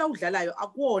lo mculo udlalayo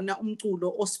akuwona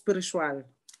umculo o spiritual.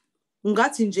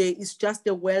 Ngathi nje it's just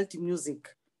a world music.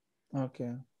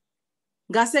 Okay.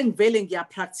 Ngase ngivele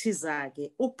ngiyapractice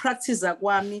ke ukupractice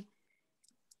kwami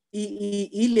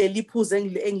ileli phuze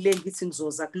engile ngithi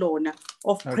ngizoza kulona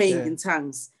of praying in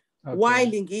tongues.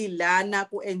 While ngilana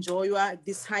ku enjoywa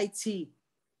this high tea,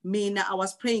 mina I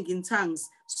was praying in tongues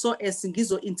so as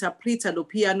ngizo interpreter lo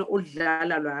piano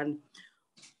odlala lwana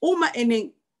uma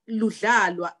ene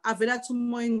ludlalwa avelathi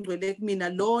umoya ngcwele kumina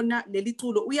lona leli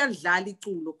culo uyadlala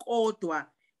iculo kodwa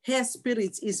her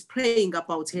spirit is praying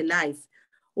about her life.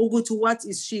 What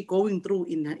is she going through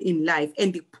in life?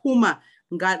 And iphuma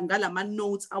ngalama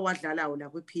notes awadlalayo la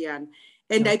kwi piano.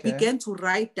 And I began to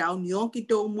write down yonke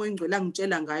into umoya ngcwele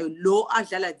angitshela ngayo lo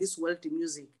adlala this world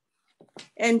music.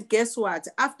 And guess what?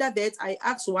 After that, I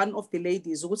asked one of the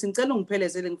ladies ukuthi ngicela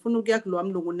ungiphelezele ngifuna ukuya kulo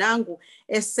mlungu nangu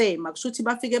esema kushuthi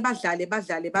bafike badlale.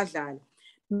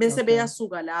 Bese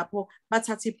beyasuka lapho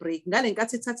bathatha ibreak. Ngale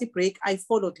nkathi thatha ibreak, I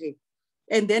followed her.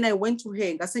 And then I went to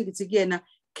her ngase ngithi kuyena,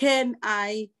 can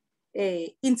I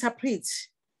interpret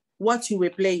what you were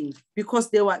playing? Because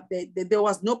there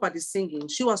was nobody singing.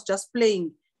 She was just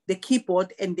playing the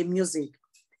keyboard and the music.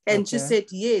 And she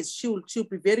said, yes, she'll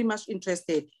be very much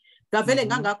interested. Gavele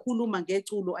ngakhuluma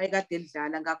ngeculo ayekade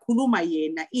edlala ngakhuluma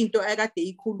yena into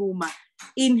ayekade ikhuluma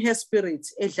in her spirit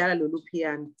edlala lolu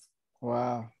piano.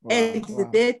 Wow. And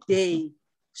that day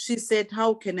she said,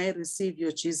 how can I receive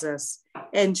your Jesus?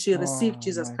 And she received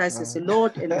Jesus Christ as the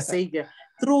Lord and the Savior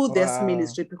through this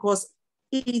ministry because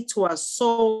it was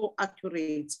so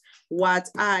accurate what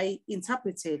I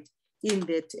interpreted in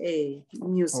that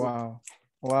music.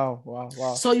 Wow.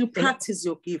 So you practice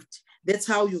your gift. That's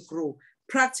how you grow.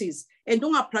 Practice. And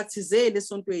ungapracticele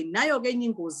esontweni nayo ke enye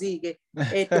ingozi ke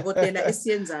Dokotela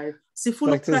esiyenzayo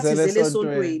sifuna ukupracticele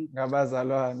esontweni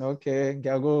ngabazalwane. Okay,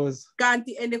 ngiyakuzwa.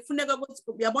 Kanti ene kufuneka ukuthi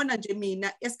uyabona nje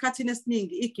mina esikhathini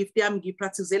esiningi igift yami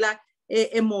ngipracticela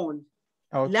emall.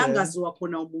 La ngaziwa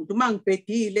khona umuntu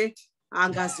mangibhedile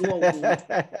angaziwa umuntu.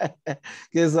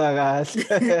 Ngizwa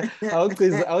kahle.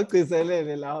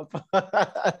 Awugcizelele lapha.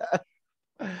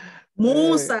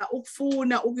 Musa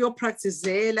ukufuna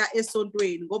ukuyopracticela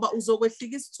esontweni ngoba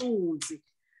uzokwehlika isithunzi.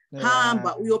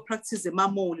 Hamba uyopractice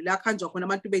emamoli la khanjwa khona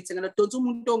abantu beyithengela donsa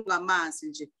umuntu ongamazi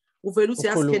nje. Uvela uthi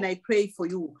yes can I pray for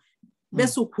you?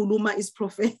 Bese ukhuluma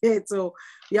isiprofeto.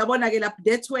 Uyabona ke lapha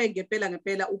that way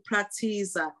ngempela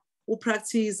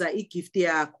upractice igift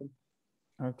yakho.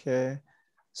 Okay.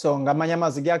 So ngamanye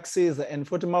amazwi kuyakusiza and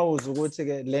futhi mawuza ukuthi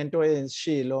ke lento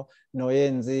eyishilo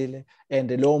noyenzile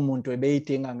and lo muntu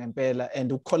ebeyidinga ngempela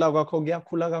and ukukhola kwakho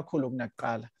kuyakhula kakhulu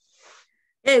kunakuqala.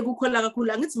 Kukhola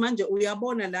kakhulu angithi manje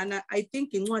uyabona lana I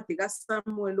think incwadi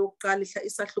kaSamuel oqala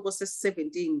isahluko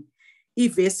ses17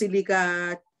 ivesi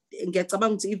lika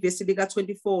ngiyacabanga ukuthi ivesi lika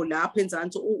 24 lapho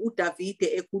enzansi uDavide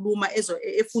ekhuluma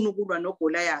efuna ukulwa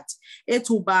noGoliath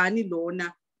ethi ubani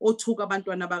lona othuka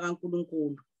abantwana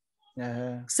bakaNkuluNkulu.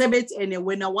 Sebethi ene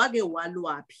wena wake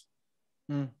walwaphi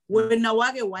wena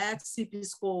wake waya kusiphi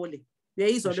isikole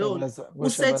beyizwa leyo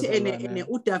usethi ene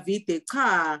uDavide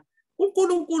cha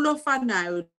uNkulunkulu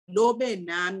ofanayo lo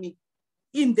benami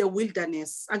in the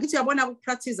wilderness angithi yabona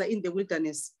ukupractice in the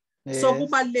wilderness. So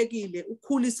kubalekile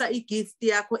ukhulisa igift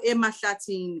yakho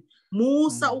emahlathini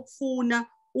musa ukufuna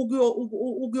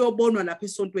ukuyobonwa lapha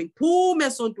esontweni phuma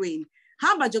esontweni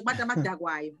hamba nje kubantu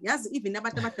abadakwayo yazi even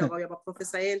abantu abadakwayo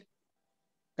abaprofesayela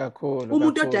kakhulu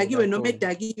umuntu odakiwe noma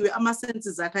edakiwe ama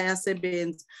senses akhe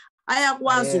ayasebenza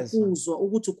ayakwazi ukuzwa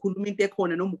ukuthi ukhuluma into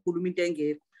ekhona noma ukhuluma into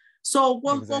engekho. So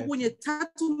kokunye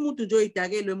thatha umuntu nje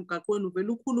oyidakelwe emgaqweni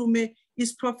uvela ukhulume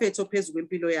isiprofeto phezulu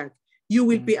kwempilo yakhe you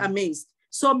will be amazed.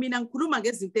 So mina ngikhuluma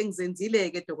ngezinto engizenzile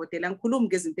ke dokotela ngikhuluma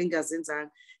ngezinto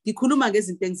engazenzanga ngikhuluma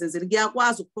ngezinto engizenzile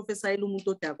ngiyakwazi ukuprofesayela umuntu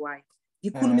odakwayo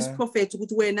ngikhuluma isiprofeto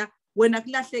ukuthi wena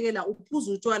kulahlekela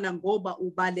uphuza utshwala ngoba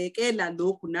ubalekela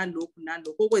lokhu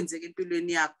nalokhu okwenzeka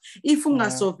empilweni yakho if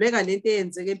ungasoveka lento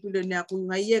eyenzeka empilweni yakho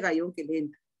ungayiyeka yonke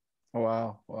lento.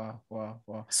 Wow.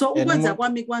 So ukwenza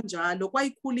kwami kanjalo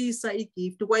kwayikhulisa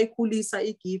igift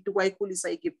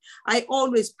I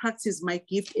always practice my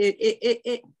gift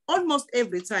almost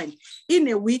every time in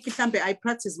a week mhlambe I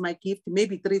practice my gift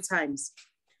maybe 3 times.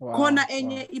 Khona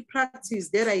enye i-practice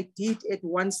that I did at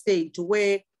one stage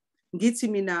where ngithi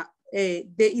mina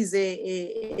there is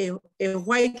a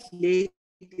white lady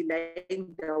like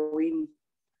endaweni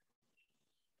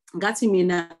ngathi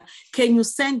mina can you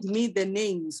send me the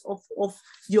names of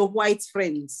your white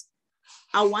friends?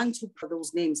 I want to put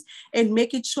those names and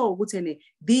make it sure ukuthi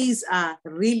these are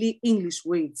really English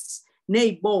words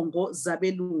neyibongo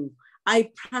zabelungu.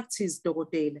 I practice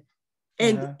dokotela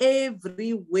and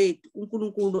every word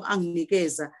uNkulunkulu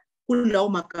anginikeza kulawo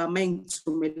magama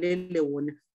engithumelele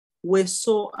wona we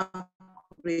so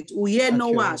accurate uyena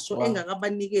washo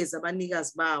engakabanikeza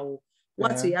abanikazi bawo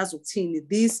wathi yazi ukuthini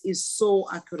this is so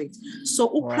accurate. So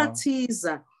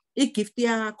upractice igift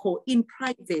yakho in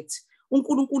private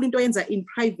uNkulunkulu into yenza in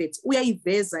private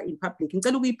uyayiveza in public.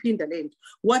 Ngicela ukuyiphinda lento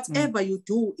whatever you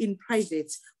do in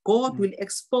private God will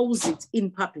expose it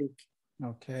in public.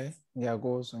 Okay,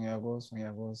 ngiyakuzwa.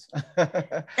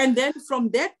 And then from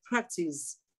that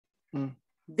practice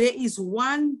there is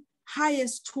one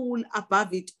highest tool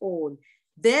above it all,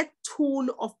 that tool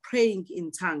of praying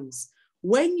in tongues.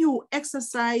 When you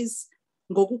exercise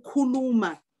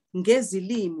ngokukhuluma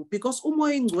ngezilimi because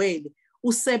umoya ingcwele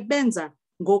usebenza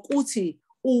ngokuthi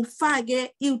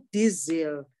ufake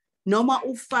i-diesel noma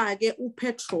ufake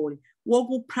upetrol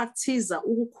wokupractice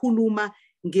ukukhuluma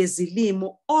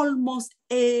ngezilimo almost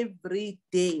every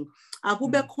day.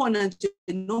 Akube khona nje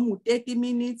noma 30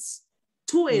 minutes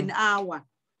to an hour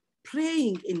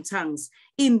praying in tongues.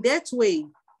 In that way,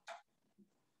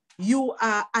 you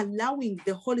are allowing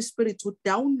the Holy Spirit to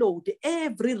download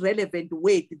every relevant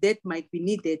word that might be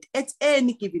needed at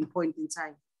any given point in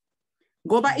time.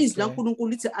 Ngoba izwi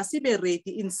laNkulunkulu lithi asibe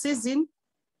ready in season,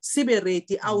 sibe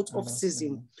ready out of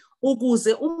season.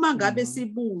 Ukuze uma ngabe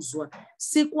sibuzwa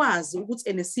sikwazi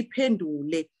ukuthi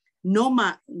siphendule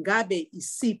noma ngabe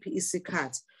isiphi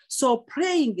isikhathi. So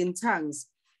praying in tongues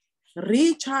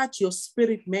recharge your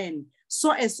spirit man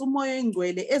so as umoya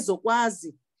engcwele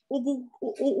ezokwazi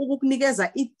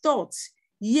ukukunikeza i-thoughts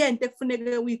yento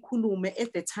ekufanele uyikhulume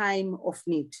at the time of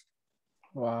need.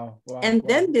 And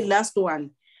then the last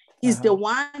one is the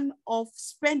one of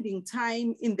spending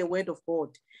time in the word of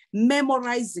God,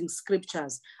 memorizing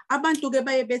scriptures. Abantu ke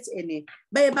baye bethi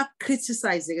baye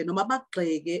criticize ke noma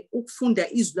bagxeke ukufunda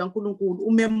izwi laNkulunkulu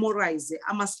umemorize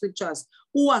ama scriptures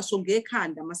uwasho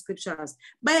ngekhanda ama scriptures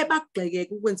baye bagxeke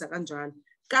ukwenza kanjalo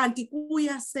kanti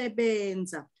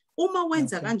kuyasebenza Uma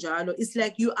wenza kanjalo, it's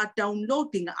like you are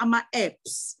downloading ama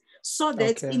apps so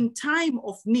that in time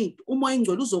of need, umoya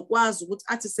ingcwele uzokwazi ukuthi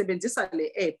athi sebenzisa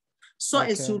le app so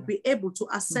as you'll be able to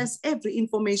access every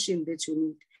information that you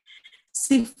need.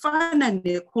 Sifana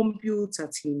ne-computer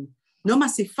thina noma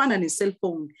sifana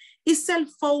ne-cellphone.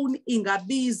 I-cellphone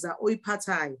ingabiza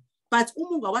oyiphathayo, but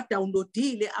uma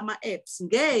ungawa-downloadile ama-apps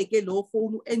ngeke lo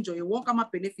phone enjoy wonke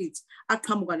ama-benefits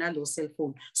aqhamuka nalo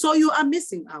cellphone. So you are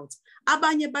missing out.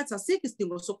 Abanye bathi asikho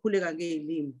isidingo sokukhuleka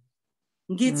ngezilimi.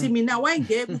 Ngithi mina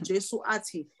wayengeke uJesu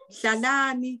athi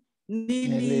hlalani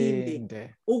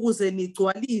nilinde ukuze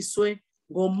nigcwaliswe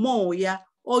ngomoya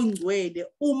ongcwele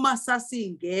uma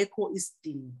sasingekho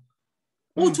isidingo.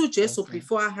 Uthi uJesu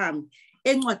before ahambe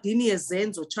encwadini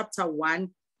yezenzo chapter 1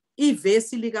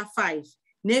 ivesi lika 5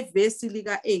 nevesi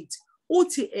lika 8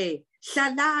 uthi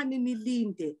hlalani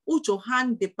nilinde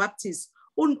uJohn the Baptist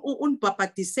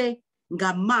unibhabhadise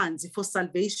ngamanzi for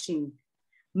salvation,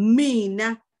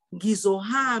 mina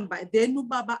ngizohamba then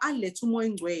ubaba alethe umoya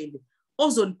ongcwele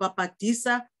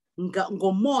ozonibhabhadisa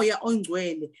ngomoya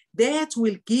ongcwele that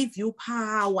will give you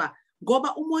power,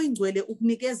 ngoba umoya ongcwele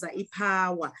ukunikeza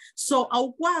ipower. So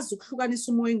awukwazi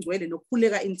ukuhlukanisa umoya ongcwele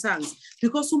nokukhuleka in tongues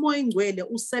because umoya ongcwele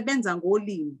usebenza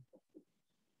ngolimi.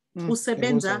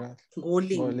 Usebenza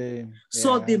ngolimi.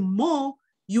 So the more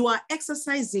you are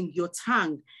exercising your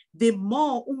tongue, the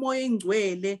more umoya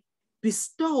ongcwele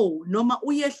bestow noma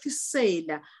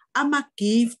uyehlisela ama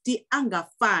gift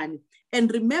angafani.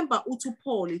 And remember uthi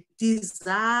Paul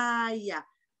desire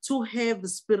to have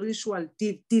spiritual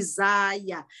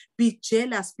desire, be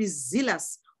jealous, be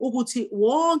zealous ukuthi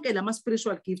wonke lama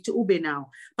spiritual gift ube nawo.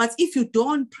 But if you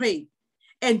don't pray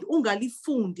and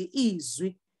ungalifundi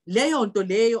izwi, leyo nto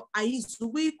leyo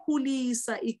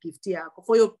ayizukuyikhulisa igift yakho.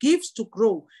 For your gifts to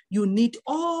grow, you need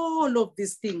all of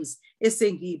these things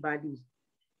esengiyibalile.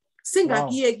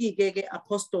 Singakiyeki-ke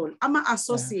apostle ama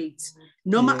associates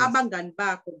noma abangani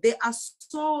bakho, they are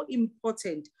so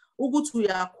important ukuthi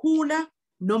uyakhula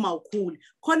noma ukhule.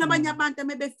 Khona abanye abantu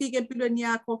mebefika empilweni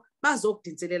yakho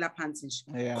bazokudinselela phansi nje.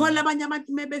 Khona abanye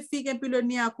abantu mebefika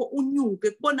empilweni yakho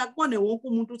unyuke kubone wonke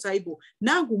umuntu uthi hayibo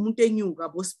nangu umuntu enyuka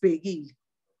bosibhekile.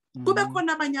 Kube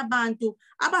khona abanye abantu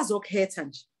abazokhetha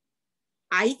nje.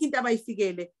 Ayikho into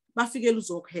abayifikele bafikele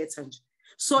uzokhetha nje.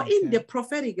 So in the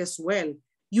prophetic as well,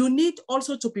 you need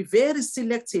also to be very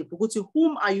selective ukuthi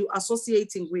whom are you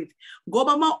associating with.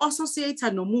 Ngoba ma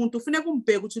associate nomuntu ufuneka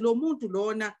umbheke ukuthi lo muntu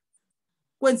lona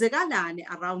kwenzekalani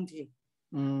around him.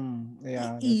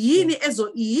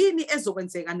 Yini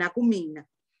ezokwenzeka nakumina.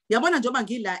 Yabona njengoba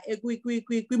ngila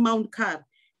kwi Mount Car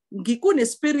ngikune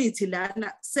spirit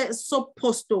lana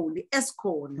sopostoli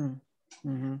esikhona.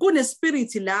 Kune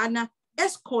spirit lana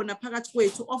esikhona phakathi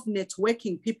kwethu of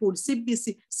networking people,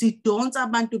 sidonsa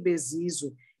abantu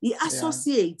bezizwe.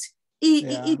 I-associate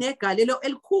inegalelo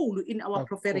elikhulu in our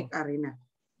prophetic arena.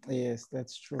 Yes,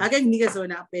 that's true. Ake nginikeze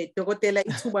wena dokotela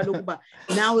ithuba lokuba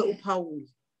nawe uphawule.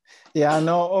 Yeah,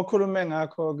 no, okhulume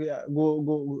ngakho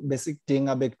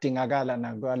bekudingakala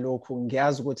nakwalokhu.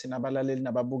 Ngiyazi ukuthi nabalaleli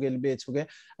nababukeli bethu ke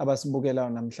abasibukelayo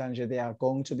namhlanje, they are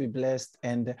going to be blessed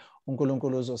and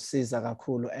uNkulunkulu uzosiza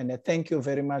kakhulu. And thank you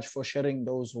very much for sharing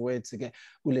those words ke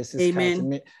kulesi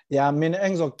sikhathi. Yeah, mina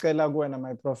engizocela kuwena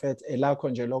my prophet elakho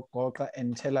nje lokugoqa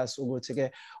and tell us ukuthi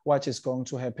ke what is going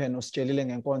to happen. Usitshelile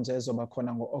ngenkonzo ezoba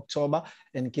khona ngo-October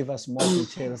and give us more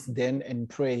details then and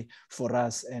pray for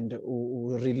us and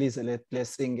release that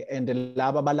blessing and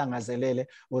laba balangazelele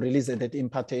or release that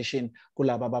impartation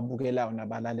kulaba babukelayo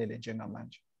nabalalele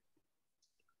njengamanje.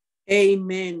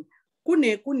 Amen.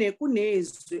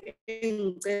 Kunezwi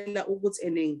engicela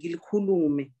ukuthi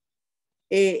ngilikhulume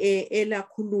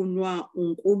elakhulunywa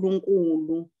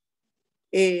uNkulunkulu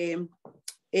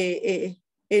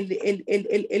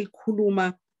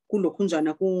elikhuluma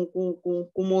kulokhunjana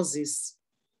kuMoses.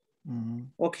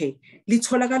 Okay,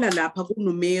 litholakala lapha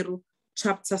kuNumeri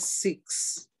chapter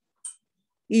 6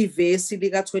 ivesi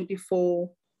lika 24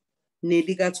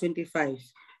 nelika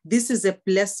 25. This is a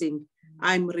blessing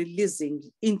I'm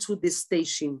releasing into this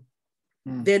station.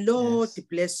 The Lord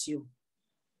bless you.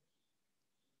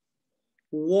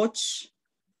 Watch,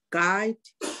 guide,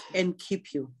 and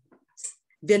keep you.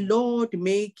 The Lord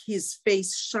make his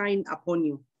face shine upon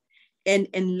you and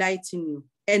enlighten you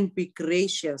and be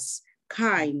gracious,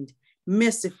 kind,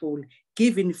 merciful,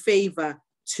 giving favor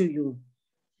to you.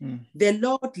 The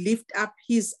Lord lift up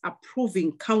his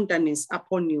approving countenance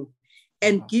upon you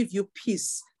and give you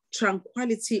peace,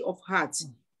 tranquility of heart,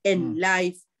 and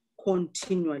life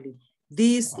continually.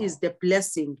 This is the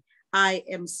blessing I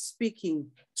am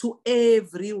speaking to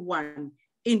everyone,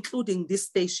 including this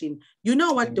station. You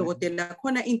know what, Dokotela,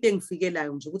 khona into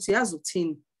engifikelayo nje ukuthi yazi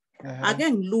ukuthini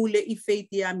ake ngilule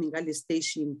ifaith yami ngale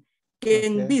station ke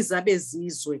ngibiza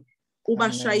bezizwe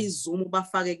ubashaya izoom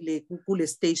ubafake kule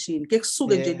station ke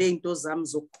kusuke nje le into zami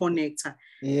zokuconnecta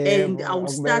and I will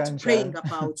start praying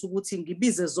about ukuthi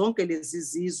ngibize zonke lezi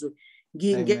zizwe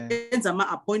ngingenza ama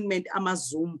appointment ama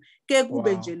Zoom ke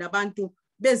kube nje nabantu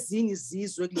bezinye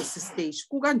izizwe kulesi stage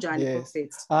kukanjani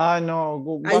prophet?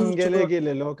 No,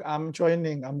 kwamkelekile lokho. I'm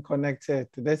joining, I'm connected.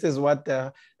 This is what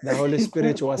the Holy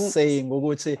Spirit was saying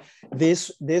ukuthi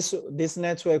this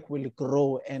network will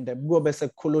grow and kube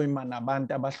sekukhuluma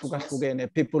nabantu abahlukahlukene,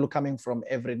 people coming from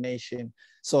every nation.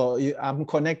 So I'm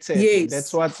connected. Yes.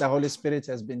 That's what the Holy Spirit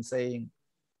has been saying.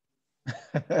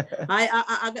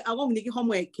 Akunginiki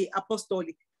homework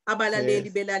apostoli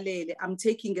abalaleli belalele. I'm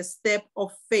taking a step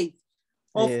of faith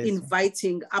of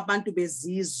inviting abantu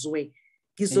bezizwe.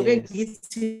 Ngizoke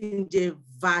ngithi nje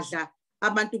vadla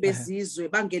abantu bezizwe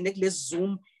bangene kule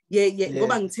Zoom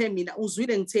ngoba ngithe mina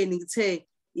uzwile ngitheni ngithe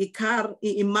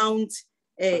Mount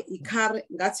Ikar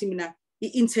ngathi mina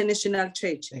international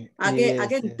church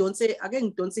ake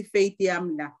ngidonse faith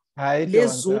yami la le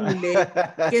Zoom le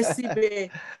ke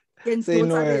sibe ke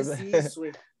ngidonsa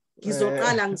bezizwe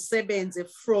ngizoqala ngisebenze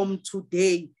from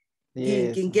today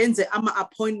ngingenze ama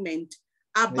appointment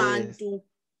abantu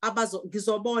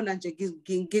ngizobona nje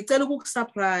ngicela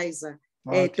ukukusurprise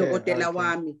dokotela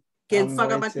wami ke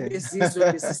ngifaka abantu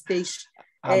bezizwe bese stage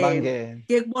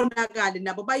ke kubonakala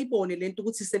nabo bayibone lento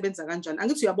ukuthi isebenza kanjani.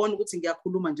 Angithi uyabona ukuthi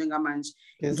ngiyakhuluma njengamanje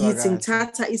ngithi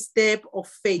ngithatha i step of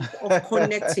faith of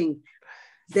connecting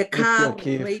the car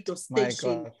radio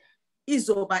station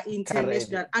izoba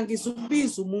international.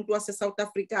 Angizubiza umuntu wase South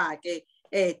Africa ke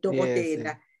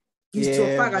dokotela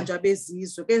ngizofaka nje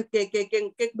abezizwe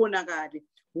ke kubonakala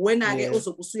wena ke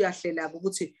ozobusa uyahlela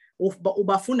ukuthi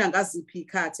ubafuna ngaziphi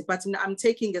ikhathi, but I'm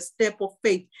taking a step of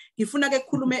faith. Ngifuna ke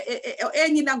kukhulume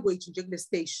any language nje kule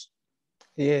stage.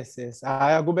 Yes.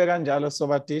 Kube kanjalo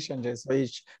sobadisha nje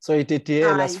so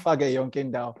itidiyela sifake yonke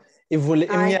indawo.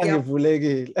 Iminyango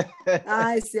ivulekile.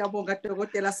 Hayi siyabonga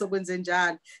dokotela sokwenze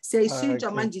njalo.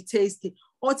 Siyayishintsha manje i-taste.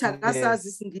 Othi akasazi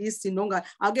isingisi nonga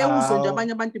ake uzwe nje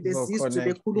abanye abantu bezizwe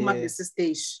bekhuluma kulesi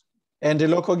stage. And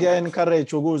lokho kuya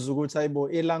encourage ukuzwa ukuthi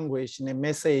ayibo i-language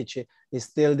ne-message is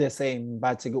still the same,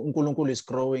 but uNkulunkulu is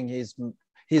growing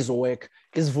his work.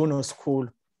 Isivuno sikhulu.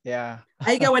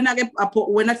 Ayike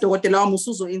wena dokotela wami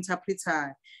usuzo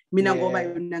interpreter mina ngoba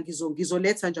yona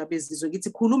ngizoletha nje abezizwe ngithi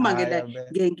khuluma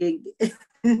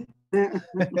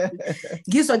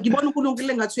ngizwa ngibona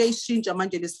uNkulunkulu engathi uyayishintsha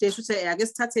manje le stage uthi ake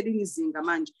sithathele izinga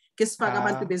manje ke sifaka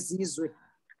abantu bezizwe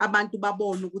abantu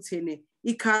babone ukuthi ene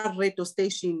i-car radio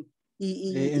station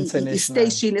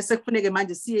i-station esekufuneke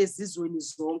manje siye ezizweni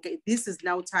zonke. This is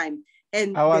now time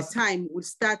and the time will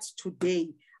start today.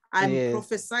 I'm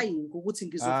prophesying ukuthi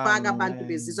ngizofaka abantu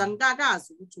bezizwe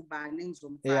ngikakazi ukuthi ubani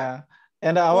engizomfaka.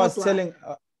 And I was telling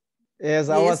I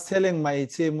was telling my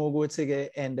team ukuthi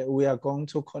and we are going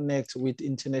to connect with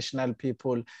international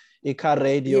people. Ikha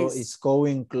Radio is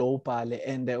going global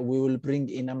and we will bring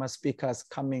in our speakers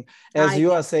coming. As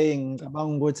you are saying,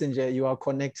 you are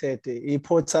connected.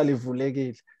 I-portal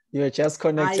ivulekile. You are just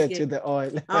connected to the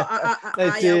oil.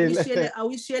 I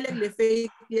wish le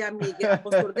faith yami ke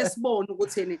apostle kesibone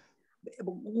ukuthi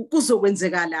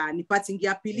kuzokwenzekalani, but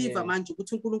ngiyabelieve manje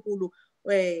ukuthi uNkulunkulu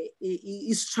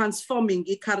is transforming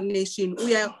incarnation.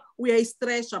 Uya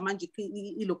istretch manje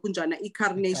ilokunjana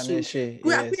incarnation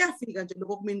kuyafika nje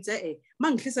lokho kumenze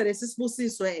mangihlisa lesi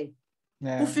sibusiso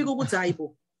kufika ukuthi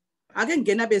hayibo ake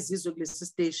ngena bezizwe kulesi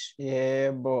stage.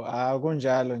 Yebo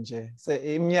akunjalo nje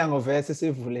iminyango vese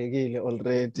sivulekile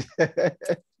already.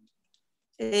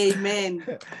 Amen.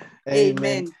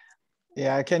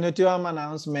 Yeah, can you do an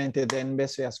announcement then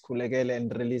best uyasikhulekela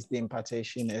and release the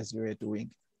impartation as we were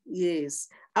doing? Yes,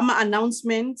 my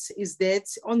announcement is that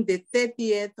on the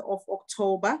 30th of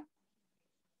October,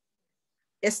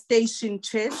 a station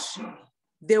church,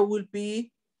 there will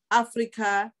be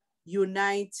Africa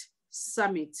Unite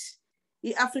Summit.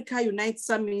 The Africa Unite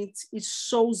Summit, it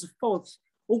shows forth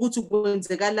ukuthi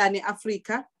kwenzekalani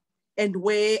Africa and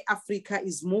where Africa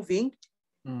is moving.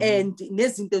 And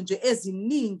nezinto nje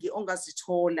eziningi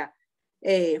ongazithola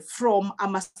from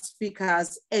our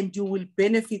speakers, and you will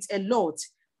benefit a lot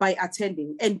by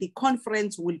attending, and the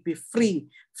conference will be free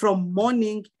from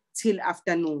morning till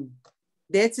afternoon.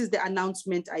 That is the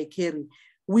announcement I carry.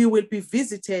 We will be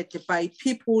visited by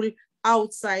people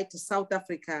outside South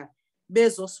Africa.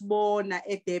 Bezosibona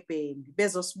eDurban,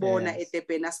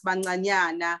 eDurban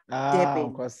asibancanyana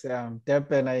Durban.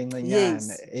 Durban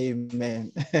ayincanyana.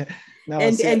 Amen.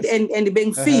 And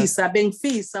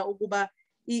bengifisa ukuba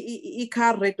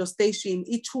i-car radio station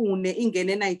itune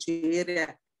ingene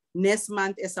eNigeria next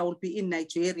month as I will be in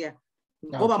Nigeria.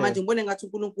 Ngoba manje ngibone ngathi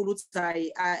uNkulunkulu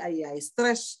uthi hayi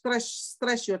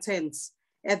stretch your tents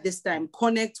at this time,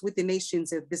 connect with the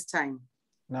nations at this time.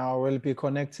 Now we'll be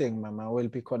connecting, Mama. We'll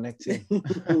be connecting.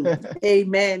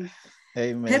 Amen.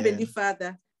 Amen. Heavenly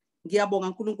Father, ngiyabonga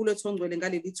uNkulunkulu wethu ongcwele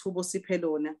ngaleli thubo osiphe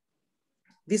lona.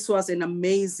 This was an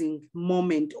amazing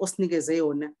moment osinikeze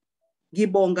yona.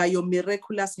 Ngibonga your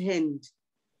miraculous hand,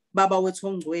 Baba wethu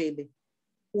ongcwele,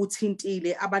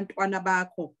 uthintile abantwana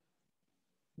bakho.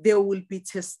 There will be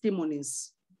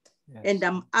testimonies. Yes. And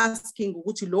I'm asking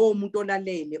ukuthi lo muntu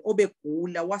olalele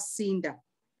obegula wasinda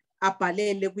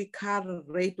abhalele kwi-car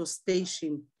radio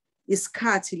station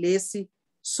isikhathi lesi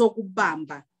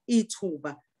sokubamba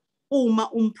ithuba.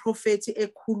 Uma umprofeti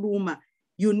ekhuluma,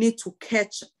 you need to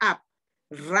catch up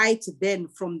right then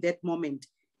from that moment.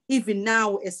 Even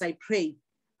now as I pray,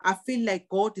 I feel like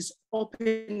God is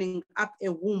opening up a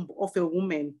womb of a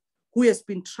woman who has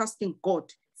been trusting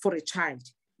God for a child.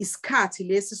 Isikhathi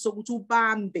lesi sokuthi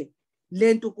ubambe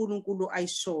lento uNkulunkulu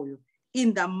ayishoyo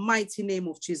in the mighty name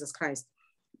of Jesus Christ.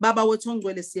 Baba wethu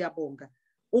ongcwele siyabonga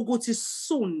ukuthi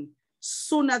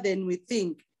sooner than we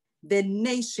think, the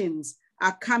nations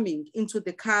are coming into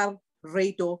the car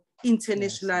radio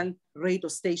international radio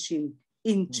station.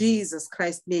 In Jesus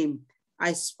Christ's name,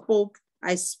 I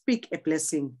speak a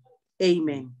blessing.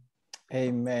 Amen.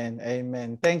 Amen.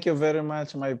 Amen. Thank you very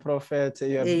much, my prophet.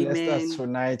 You have blessed us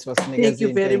tonight. Thank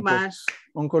you very much.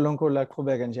 uNkulunkulu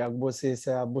aqhubeke nje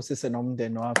akubusise abusise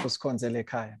nomndeni wakho sikhonzele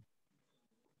ekhaya.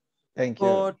 Thank you.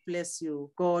 God bless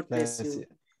you. God bless you.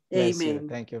 Amen.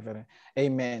 Thank you very.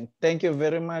 Amen. Thank you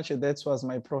very much. That was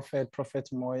my prophet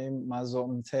Mooi, Mazo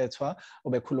Mthetwa,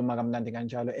 obekhuluma kamnandi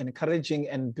kanjalo, encouraging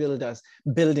and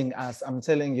building us. I'm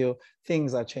telling you,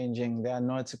 things are changing. They are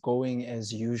not going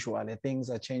as usual. Things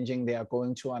are changing. They are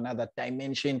going to another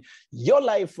dimension. Your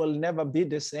life will never be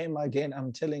the same again.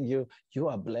 I'm telling you, you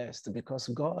are blessed because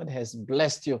God has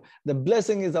blessed you. The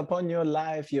blessing is upon your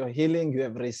life. Your healing you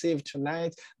have received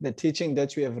tonight, the teaching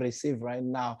that you have received right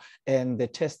now, and the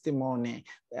testimony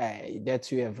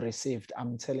that you have received.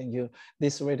 I'm telling you,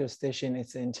 this radio station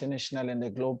is an international and a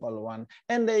global one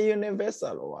and a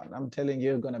universal one. I'm telling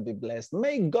you, you're going to be blessed.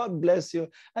 May God bless you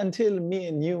until me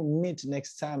and you meet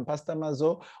next time. Pastor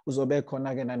Mazo, uzobe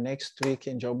konagena next week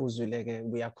in Jobuzulege.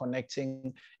 We are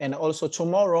connecting. And also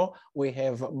tomorrow, we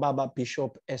have Baba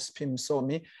Bishop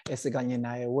Msomi,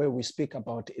 where we speak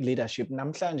about leadership.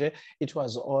 Namhlanje, it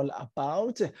was all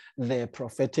about the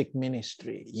prophetic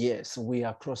ministry. Yes, we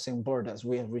are crossing borders.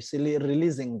 We are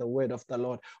releasing the word of the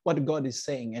Lord, what God is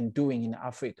saying and doing in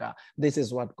Africa. This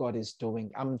is what God is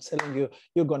doing. I'm telling you,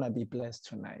 you're going to be blessed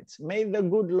tonight. May the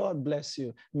good Lord bless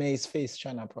you. May his face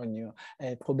shine upon you.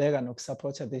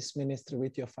 Support this ministry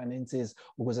with your finances,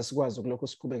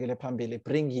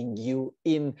 bringing you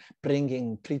in,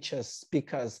 bringing preachers,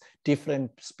 speakers,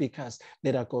 different speakers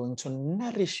that are going to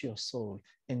nourish your soul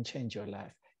and change your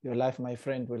life. Your life, my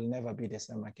friend, will never be the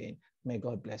same again. May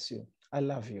God bless you. I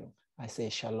love you. I say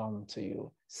shalom to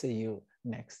you. See you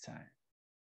next time.